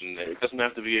situation. It doesn't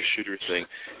have to be a shooter thing.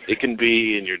 It can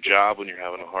be in your job when you're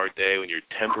having a hard day, when your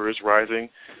temper is rising.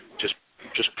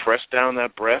 Just press down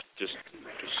that breath. Just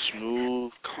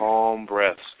smooth, calm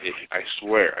breaths. I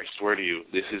swear to you,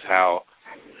 this is how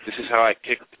I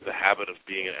kicked the habit of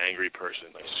being an angry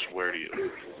person. I swear to you.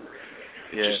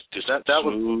 Yeah, just that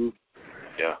smooth.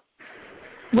 Yeah.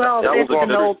 Well, that was a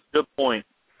good point.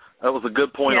 That was a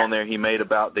good point on there he made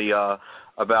about the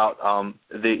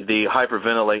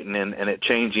hyperventilating and it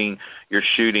changing your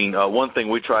shooting. One thing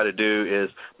we try to do is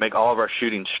make all of our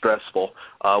shooting stressful.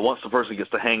 Once the person gets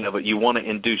the hang of it, you want to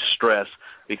induce stress,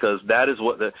 because that is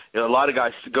what a lot of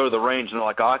guys go to the range and they're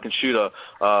like, I can shoot a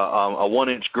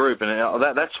 1-inch group, and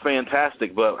that's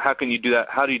fantastic. But how can you do that?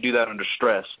 How do you do that under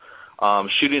stress?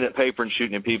 Shooting at paper and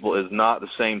shooting at people is not the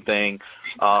same thing.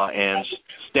 And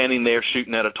standing there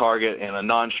shooting at a target in a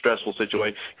non-stressful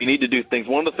situation, you need to do things.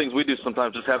 One of the things we do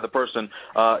sometimes is have the person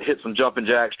hit some jumping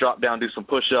jacks, drop down, do some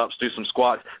push-ups, do some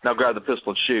squats, now grab the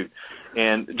pistol and shoot.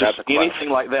 And just anything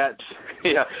like that,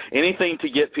 anything to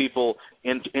get people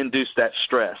induce that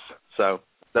stress. So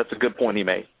that's a good point he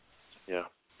made. Yeah.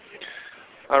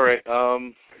 All right.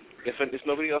 If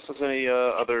nobody else has any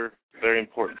other very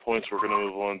important points, we're going to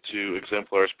move on to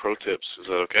Exemplar's pro tips. Is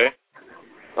that okay?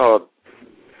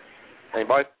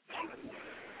 Anybody?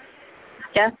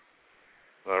 Yeah.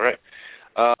 All right.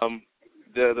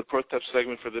 The pro tip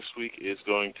segment for this week is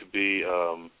going to be.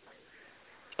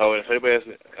 And if anybody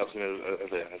has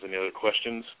any other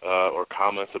questions or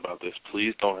comments about this,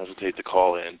 please don't hesitate to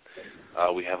call in.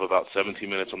 We have about 17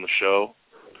 minutes on the show.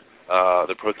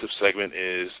 The pro tip segment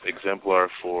is Exemplar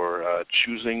for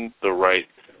choosing the right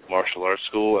martial arts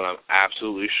school, and I'm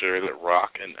absolutely sure that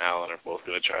Rock and Alan are both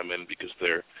going to chime in, because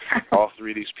all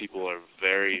three of these people are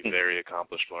very, very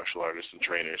accomplished martial artists and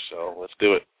trainers. So let's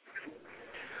do it.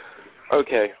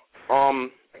 Okay.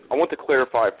 I want to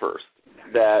clarify first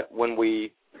that when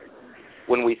we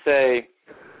say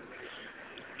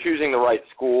choosing the right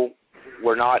school,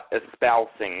 we're not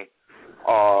espousing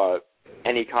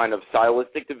any kind of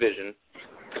stylistic division.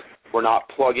 We're not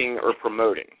plugging or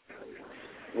promoting.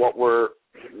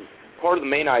 Part of the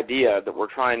main idea that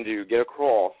we're trying to get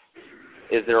across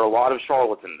is there are a lot of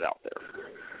charlatans out there.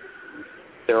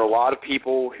 There are a lot of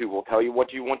people who will tell you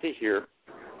what you want to hear,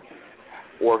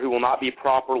 or who will not be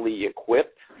properly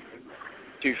equipped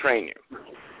to train you.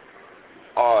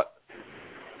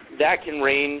 That can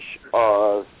range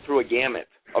through a gamut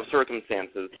of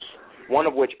circumstances, one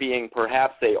of which being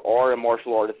perhaps they are a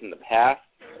martial artist in the past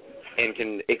and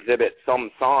can exhibit some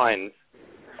signs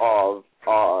of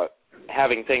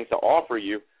having things to offer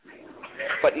you,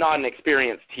 but not an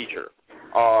experienced teacher.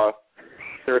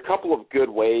 There are a couple of good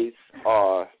ways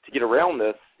to get around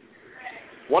this,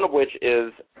 one of which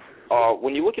is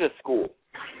when you look at a school,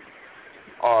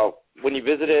 when you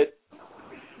visit it,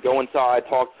 go inside,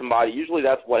 talk to somebody, usually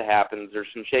that's what happens. There's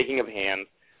some shaking of hands.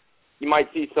 You might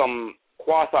see some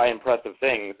quasi-impressive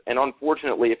things, and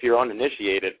unfortunately, if you're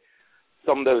uninitiated,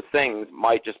 some of those things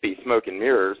might just be smoke and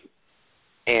mirrors,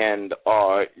 and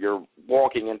you're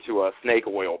walking into a snake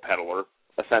oil peddler,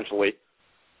 essentially.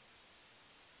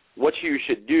 What you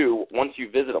should do once you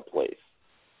visit a place,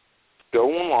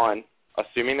 go online,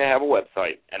 assuming they have a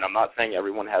website, and I'm not saying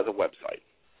everyone has a website,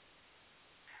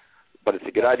 but it's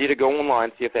a good idea to go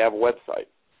online, see if they have a website.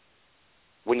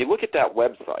 When you look at that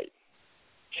website,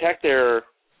 check their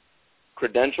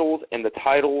credentials and the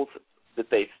titles that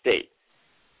they state.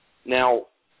 Now,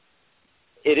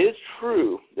 it is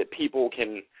true that people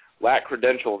can lack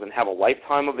credentials and have a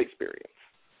lifetime of experience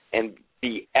and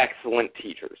be excellent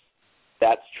teachers.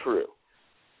 That's true.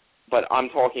 But I'm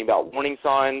talking about warning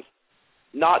signs,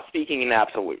 not speaking in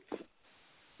absolutes.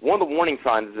 One of the warning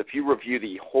signs is if you review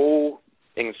the whole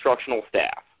instructional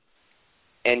staff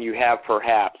and you have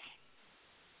perhaps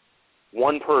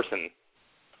one person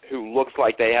who looks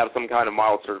like they have some kind of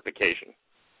mild certification.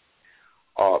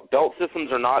 Belt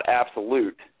systems are not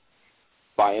absolute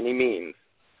by any means.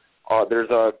 There's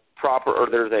a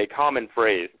common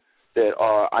phrase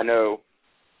that I know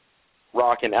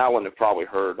Rock and Alan have probably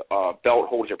heard, belt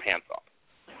holds your pants up.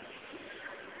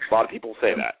 A lot of people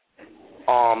say that.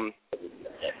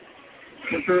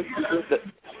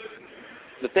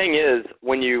 The thing is,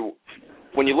 when you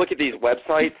look at these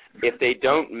websites, if they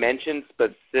don't mention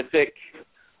specific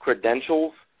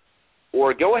credentials,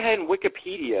 or go ahead and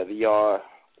Wikipedia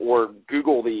or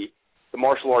Google the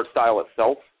martial arts style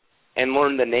itself and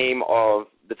learn the name of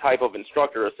the type of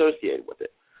instructor associated with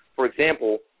it. For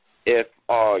example, if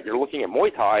you're looking at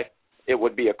Muay Thai, it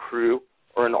would be a Kru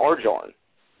or an Arjan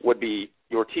would be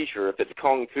your teacher. If it's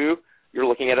Kung Fu, you're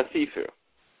looking at a Sifu.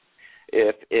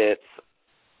 If it's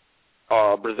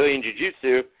Brazilian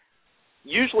Jiu-Jitsu,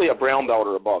 usually a brown belt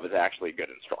or above is actually a good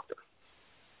instructor.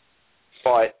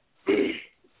 But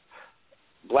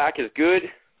black is good,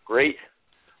 great.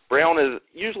 Brown is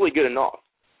usually good enough.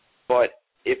 But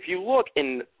if you look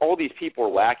and all these people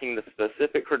are lacking the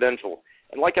specific credentials,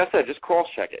 and like I said, just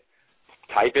cross-check it.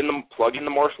 Plug in the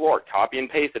martial art, copy and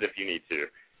paste it if you need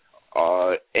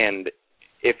to. And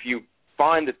if you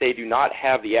find that they do not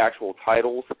have the actual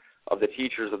titles of the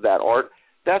teachers of that art,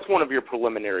 that's one of your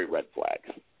preliminary red flags.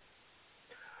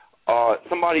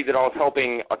 Somebody that I was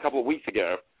helping a couple of weeks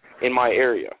ago in my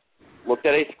area looked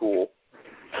at a school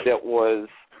that was,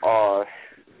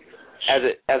 as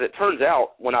it turns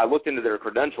out, when I looked into their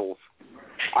credentials,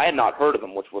 I had not heard of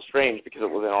them, which was strange because it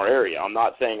was in our area. I'm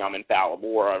not saying I'm infallible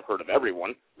or I've heard of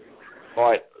everyone,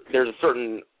 but there's a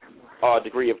certain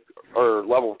degree of or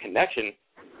level of connection,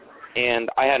 and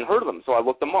I hadn't heard of them, so I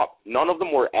looked them up. None of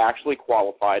them were actually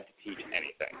qualified to teach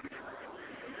anything.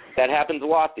 That happens a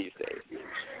lot these days.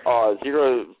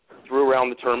 Zero threw around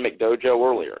the term McDojo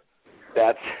earlier.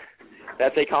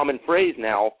 That's a common phrase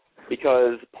now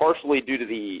because partially due to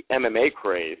the MMA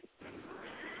craze,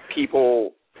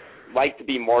 people like to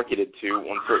be marketed to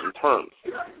on certain terms.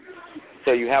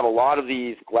 So you have a lot of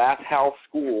these glass house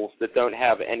schools that don't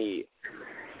have any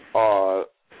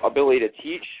ability to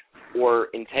teach or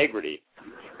integrity.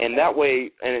 And that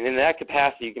way, and in that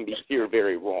capacity, you can be steered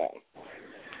very wrong.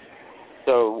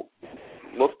 So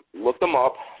look them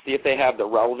up, see if they have the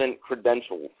relevant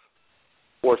credentials,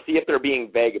 or see if they're being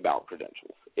vague about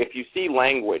credentials. If you see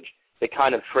language that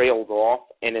kind of trails off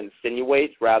and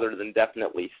insinuates rather than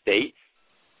definitely states,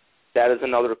 that is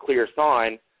another clear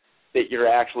sign that you're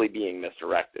actually being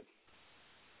misdirected.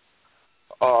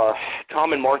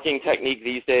 Common marketing technique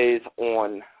these days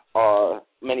on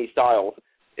many styles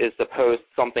is to post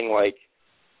something like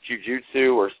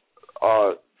Jiu-Jitsu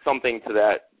or something to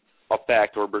that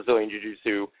effect, or Brazilian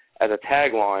Jiu-Jitsu as a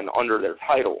tagline under their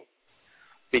title,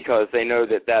 because they know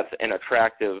that that's an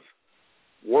attractive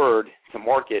word to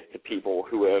market to people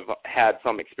who have had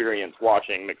some experience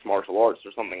watching mixed martial arts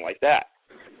or something like that.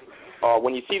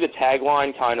 When you see the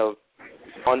tagline kind of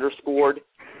underscored,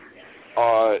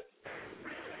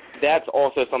 that's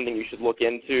also something you should look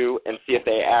into and see if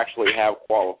they actually have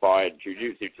qualified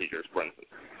jiu-jitsu teachers, for instance.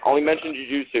 I only mention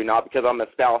jiu-jitsu not because I'm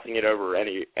espousing it over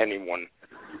anyone,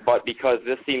 but because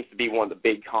this seems to be one of the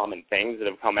big common things that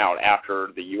have come out after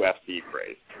the UFC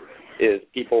craze, is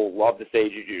people love to say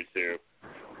jiu-jitsu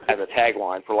as a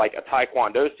tagline for like a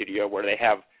taekwondo studio where they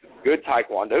have good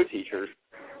taekwondo teachers,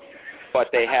 but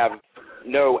they have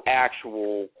no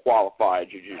actual qualified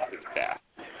jiu-jitsu staff.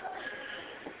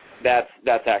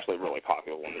 That's actually really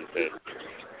popular one these days.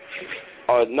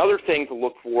 Another thing to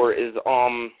look for is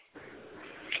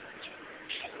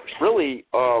really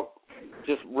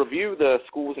just review the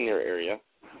schools in your area.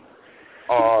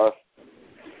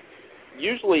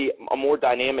 Usually a more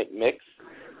dynamic mix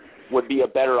would be a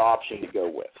better option to go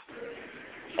with.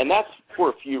 And that's for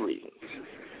a few reasons.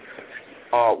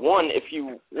 One, if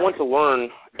you want to learn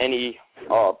any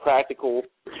practical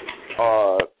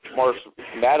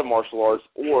combative martial arts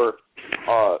or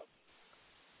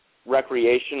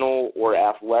recreational or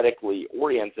athletically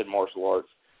oriented martial arts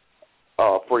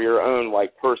for your own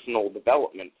like personal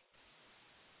development,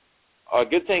 a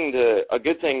good thing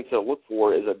to look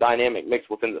for is a dynamic mix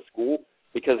within the school,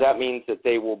 because that means that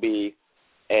they will be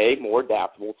more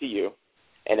adaptable to you,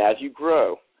 and as you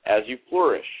grow, as you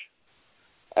flourish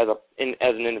as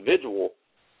an individual,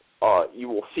 you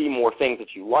will see more things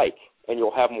that you like and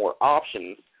you'll have more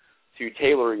options to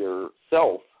tailor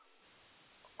yourself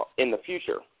in the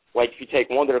future. Like if you take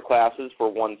one of their classes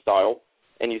for one style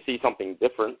and you see something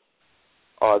different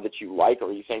that you like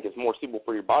or you think is more suitable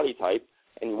for your body type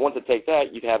and you want to take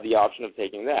that, you'd have the option of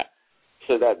taking that.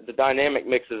 So that the dynamic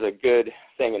mix is a good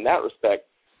thing in that respect.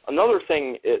 Another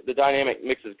thing the dynamic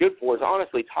mix is good for is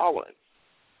honestly tolerance,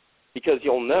 because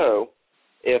you'll know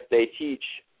if they teach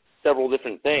several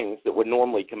different things that would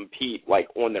normally compete like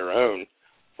on their own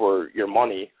for your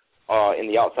money in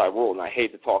the outside world. And I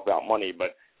hate to talk about money,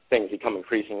 but things become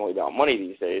increasingly about money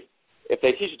these days. If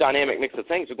they teach a dynamic mix of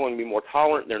things, they're going to be more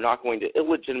tolerant. They're not going to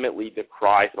illegitimately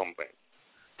decry something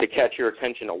to catch your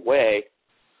attention away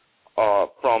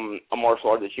from a martial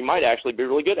art that you might actually be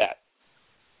really good at.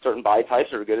 Certain body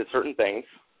types are good at certain things,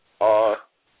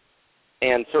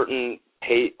 and certain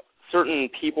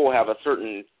people have a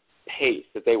certain pace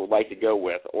that they would like to go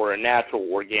with, or a natural,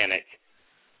 organic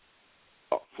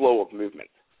flow of movement.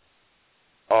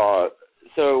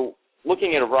 So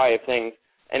looking at a variety of things,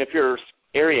 and if your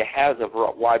area has a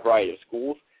wide variety of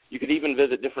schools, you could even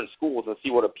visit different schools and see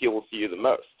what appeals to you the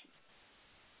most.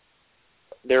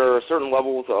 There are certain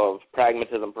levels of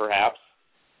pragmatism, perhaps,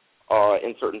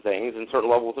 in certain things, and certain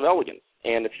levels of elegance.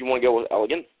 And if you want to go with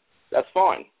elegance, that's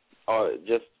fine.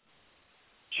 Just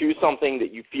choose something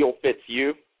that you feel fits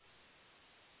you,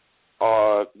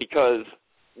 because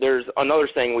there's another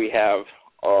thing we have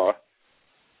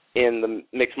in the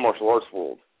mixed martial arts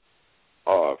world.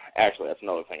 Actually, that's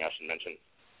another thing I should mention,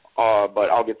 but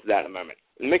I'll get to that in a moment.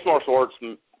 In the mixed martial arts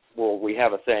world, we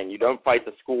have a saying: you don't fight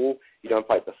the school, you don't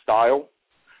fight the style,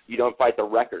 you don't fight the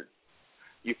record,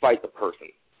 you fight the person.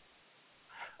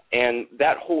 And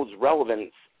that holds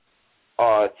relevance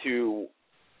to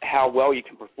how well you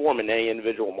can perform in any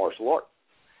individual martial art.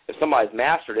 If somebody's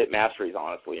mastered it, mastery is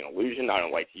honestly an illusion. I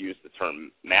don't like to use the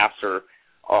term master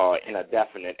in a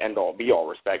definite end-all, be-all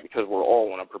respect, because we're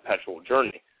all on a perpetual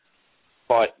journey.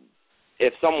 But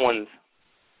if someone's,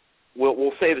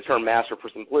 we'll say the term master for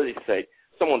simplicity's sake,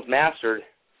 someone's mastered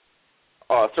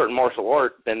a certain martial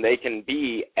art, then they can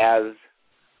be as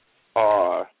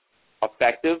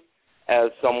effective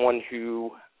as someone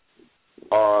who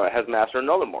has mastered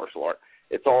another martial art.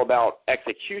 It's all about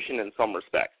execution in some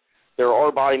respects. There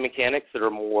are body mechanics that are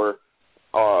more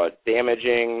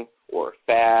damaging or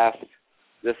fast,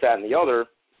 this, that, and the other,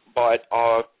 but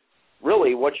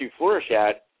really what you flourish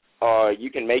at, you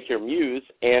can make your muse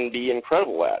and be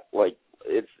incredible at. Like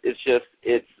it's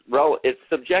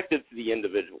subjective to the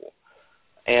individual.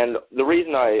 And the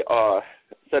reason I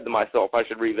said to myself I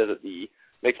should revisit the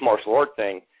mixed martial art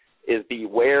thing is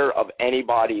beware of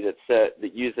anybody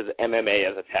that uses MMA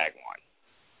as a tagline.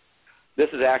 This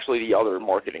is actually the other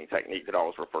marketing technique that I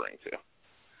was referring to.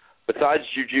 Besides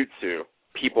jiu-jitsu,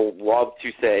 people love to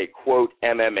say, quote,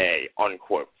 MMA,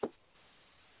 unquote.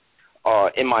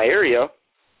 In my area,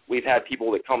 we've had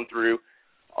people that come through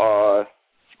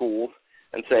schools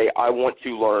and say, I want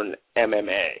to learn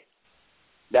MMA.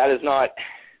 That is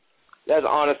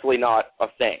honestly not a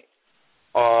thing.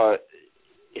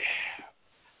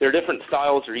 There are different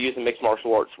styles that are used in mixed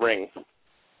martial arts rings,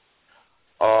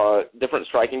 different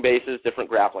striking bases, different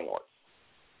grappling arts.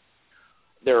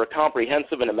 There are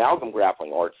comprehensive and amalgam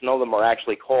grappling arts. None of them are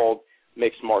actually called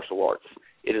mixed martial arts.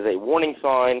 It is a warning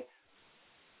sign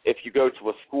if you go to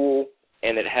a school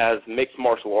and it has mixed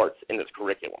martial arts in its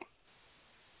curriculum.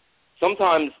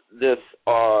 Sometimes this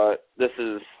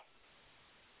is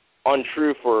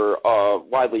untrue for a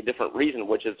widely different reason,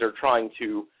 which is they're trying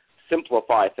to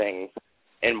simplify things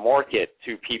and market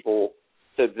to people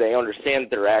so that they understand that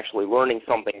they're actually learning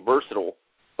something versatile,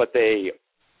 but they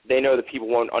know that people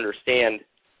won't understand,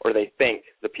 or they think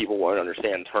that people won't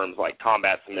understand terms like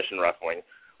combat submission wrestling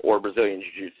or Brazilian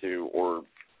Jiu-Jitsu or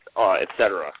et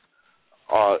cetera.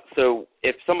 So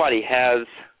if somebody has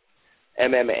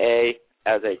MMA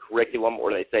as a curriculum,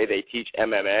 or they say they teach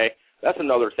MMA, that's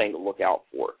another thing to look out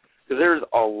for, because there's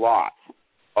a lot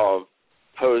of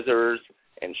posers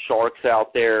and sharks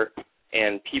out there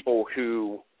and people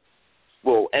who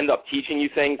will end up teaching you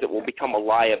things that will become a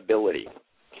liability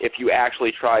if you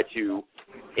actually try to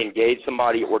engage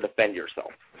somebody or defend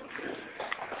yourself.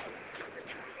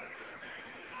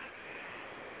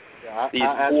 Yeah,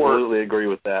 I absolutely agree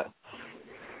with that.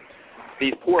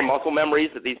 These poor muscle memories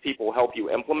that these people help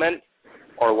you implement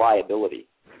are liability.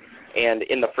 And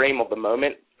in the frame of the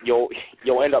moment, you'll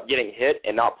end up getting hit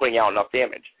and not putting out enough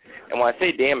damage. And when I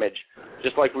say damage,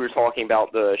 just like we were talking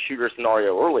about the shooter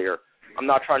scenario earlier, I'm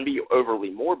not trying to be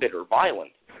overly morbid or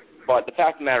violent, but the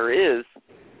fact of the matter is,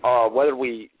 whether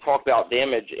we talk about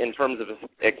damage in terms of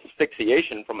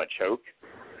asphyxiation from a choke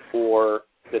or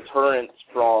deterrence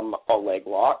from a leg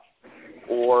lock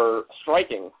or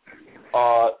striking,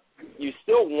 you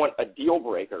still want a deal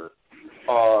breaker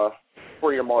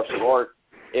for your martial art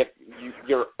if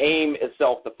your aim is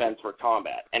self-defense or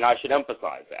combat. And I should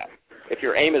emphasize that. If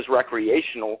your aim is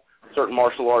recreational, certain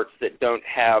martial arts that don't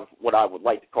have what I would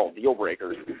like to call deal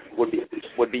breakers would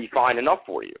be fine enough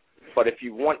for you. But if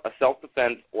you want a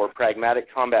self-defense or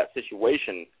pragmatic combat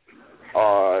situation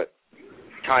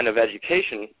kind of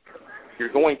education,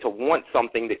 you're going to want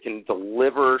something that can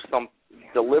deliver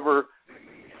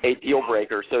a deal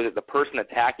breaker so that the person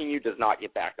attacking you does not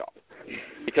get back up.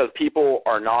 Because people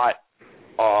are not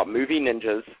movie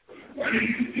ninjas.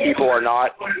 People are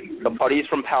not the putties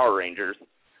from Power Rangers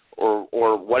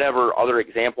or whatever other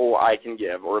example I can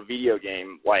give, or a video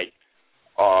game like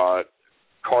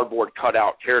cardboard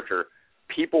cutout character.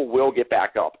 People will get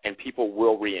back up and people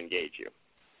will re-engage you.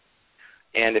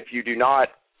 And if you do not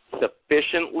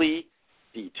sufficiently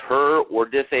deter or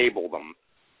disable them,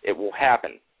 it will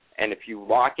happen. And if you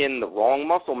lock in the wrong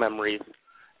muscle memories,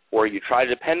 or you try to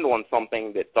depend on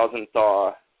something that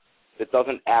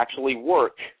doesn't actually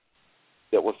work,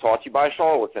 that was taught you by a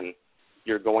charlatan,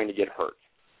 you're going to get hurt.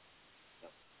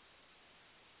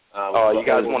 You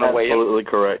guys want to weigh in? Absolutely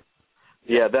correct.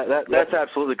 Yeah, that's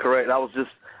absolutely correct. I was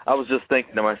just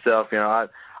thinking to myself,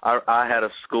 I had a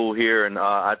school here, and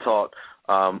I taught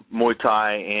Muay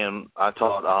Thai, and I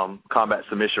taught combat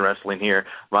submission wrestling here.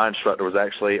 My instructor was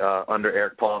actually under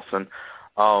Eric Paulson,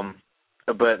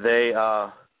 but they,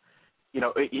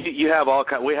 you have all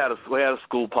kind. We had a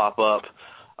school pop up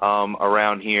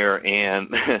around here, and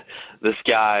this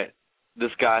guy,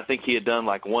 I think he had done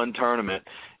like one tournament,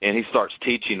 and he starts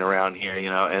teaching around here,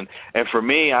 and for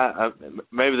me, I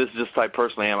maybe this is just the type of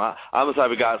person I am. I'm the type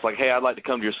of guy that's like, hey, I'd like to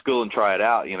come to your school and try it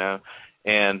out,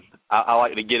 and I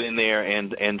like to get in there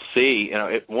and see,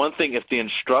 one thing, if the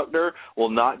instructor will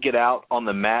not get out on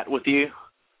the mat with you,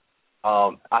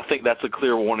 I think that's a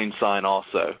clear warning sign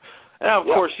also. And of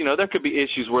course, there could be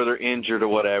issues where they're injured or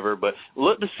whatever, but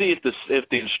look to see if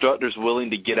the instructor's willing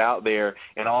to get out there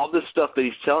and all this stuff that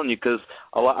he's telling you, because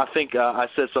I think I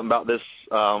said something about this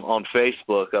on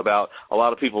Facebook about a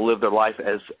lot of people live their life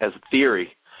as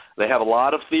theory. They have a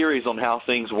lot of theories on how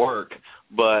things work,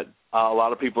 but a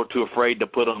lot of people are too afraid to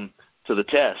put them to the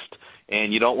test.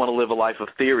 And you don't want to live a life of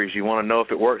theories. You want to know if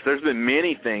it works. There's been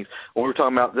many things. When we were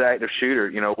talking about the active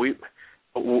shooter,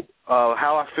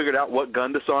 how I figured out what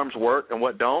gun disarms work and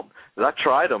what don't is I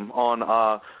tried them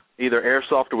on either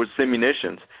airsoft or with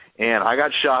simunitions, and I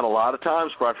got shot a lot of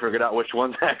times before I figured out which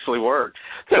ones actually worked.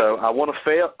 So I want to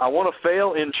fail. I want to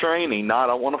fail in training, not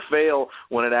I want to fail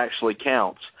when it actually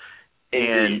counts.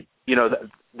 And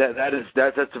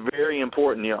that's very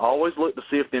important. Always look to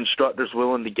see if the instructor's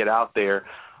willing to get out there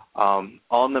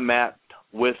on the mat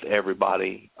with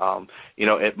everybody.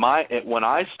 When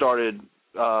I started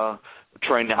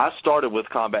training, I started with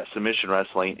combat submission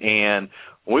wrestling, and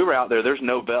when we were out there, there's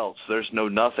no belts, there's no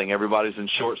nothing. Everybody's in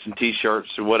shorts and T-shirts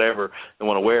or whatever they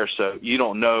want to wear, so you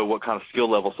don't know what kind of skill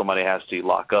level somebody has to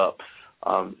lock up.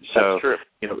 That's true.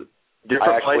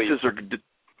 Different places are.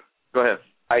 Go ahead.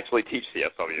 I actually teach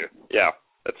CSW. Yeah,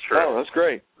 that's true. Oh, that's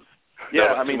great.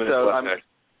 Yeah,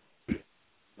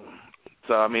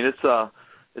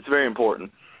 it's very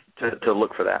important to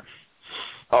look for that.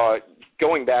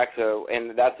 Going back to,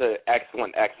 and that's an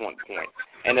excellent point,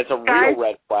 and it's a real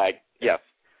red flag. Yes.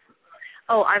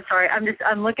 Oh, I'm sorry.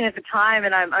 I'm looking at the time,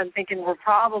 and I'm thinking we're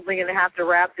probably going to have to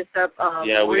wrap this up.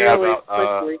 We really have about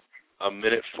quickly. a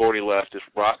minute 40 left.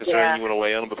 Brock, is there anything you want to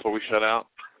weigh on before we shut out?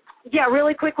 Yeah,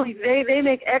 really quickly. They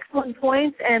make excellent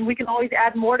points, and we can always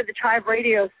add more to the Tribe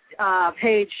Radio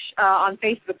page on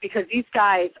Facebook, because these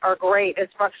guys are great,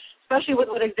 especially with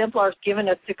what Exemplar's given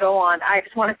us to go on. I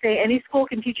just want to say any school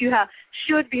can teach you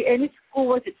any school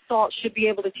worth its salt should be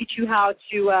able to teach you how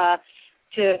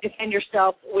to defend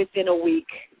yourself within a week,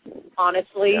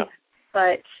 honestly. Yeah.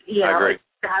 But, I agree.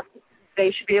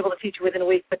 They should be able to teach you within a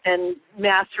week, but then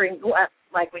mastering,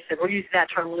 like we said, we're using that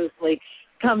term loosely,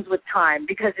 comes with time,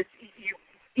 because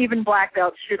even black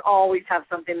belts should always have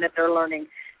something that they're learning.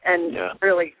 And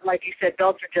really, like you said,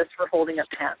 belts are just for holding up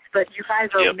pants. But you guys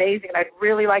are amazing. I'd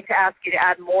really like to ask you to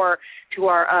add more to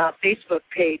our Facebook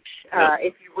page,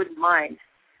 if you wouldn't mind.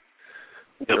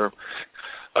 Sure.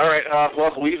 All right.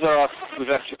 We've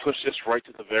actually pushed this right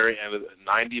to the very end of the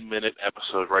 90-minute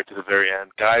episode, right to the very end.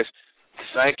 Guys,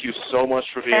 thank you so much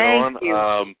for being on.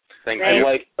 Thank you.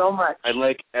 Thank you so much. I'd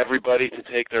like everybody to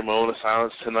take their moment of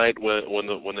silence tonight when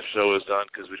the show is done,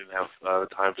 because we didn't have the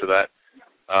time for that,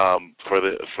 for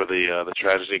the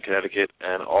tragedy in Connecticut,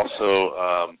 and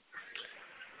also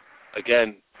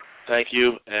again, Thank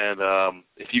you. And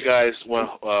if you guys want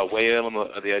to weigh in on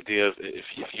the idea of if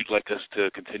you'd like us to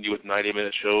continue with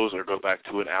 90-minute shows or go back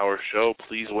to an hour show,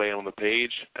 please weigh in on the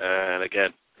page. And again,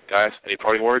 guys, any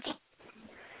parting words?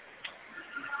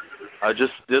 I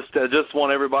just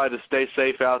want everybody to stay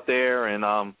safe out there, and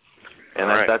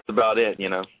right. That's about it, you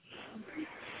know.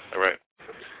 All right.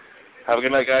 Have a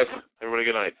good night, guys. Everybody,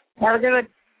 good night. Have a good one.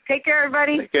 Take care,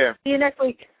 everybody. Take care. See you next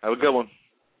week. Have a good one.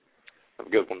 Have a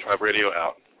good one. Tribe Radio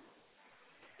out.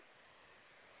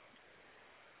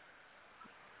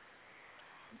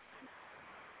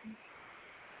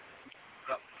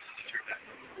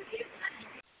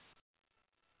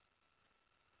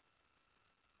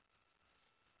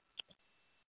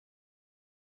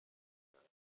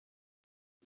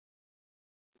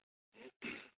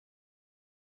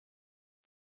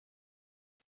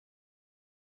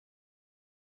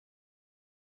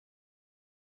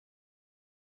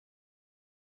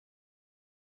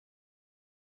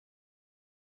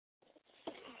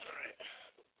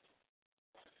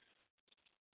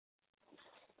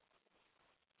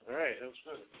 All right, that was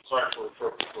good. Sorry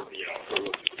for the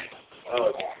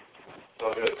Oh, it's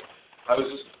all good.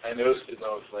 I noticed it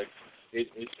though. It's like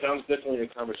it sounds differently in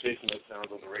a conversation than it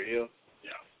sounds on the radio.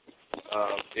 Yeah.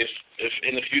 If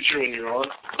in the future when you're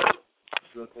on,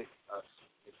 you don't think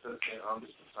instead of saying I'm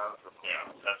just silent for a moment.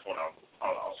 Yeah, that's what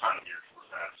I'll sign here for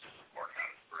that. More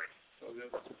kind of break. So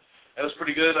good. That was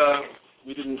pretty good.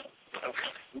 We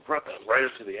brought that right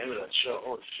up to the end of that show.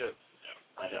 Holy shit! Yeah.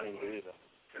 I didn't even believe that.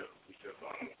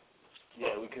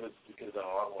 We could have done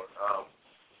a lot more.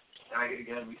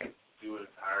 And we could do an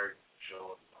entire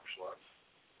show on martial arts.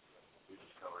 We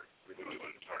just covered. We could do an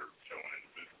entire show on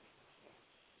individuals.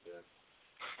 Yeah.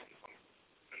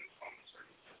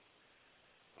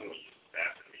 I'm going to use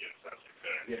that to begin something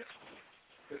good. Yeah.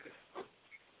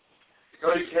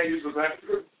 Oh, you can't use the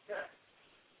bathroom? Yeah.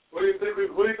 What do you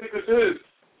think this is?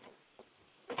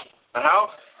 A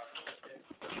house?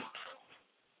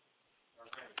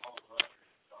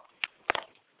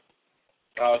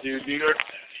 Do you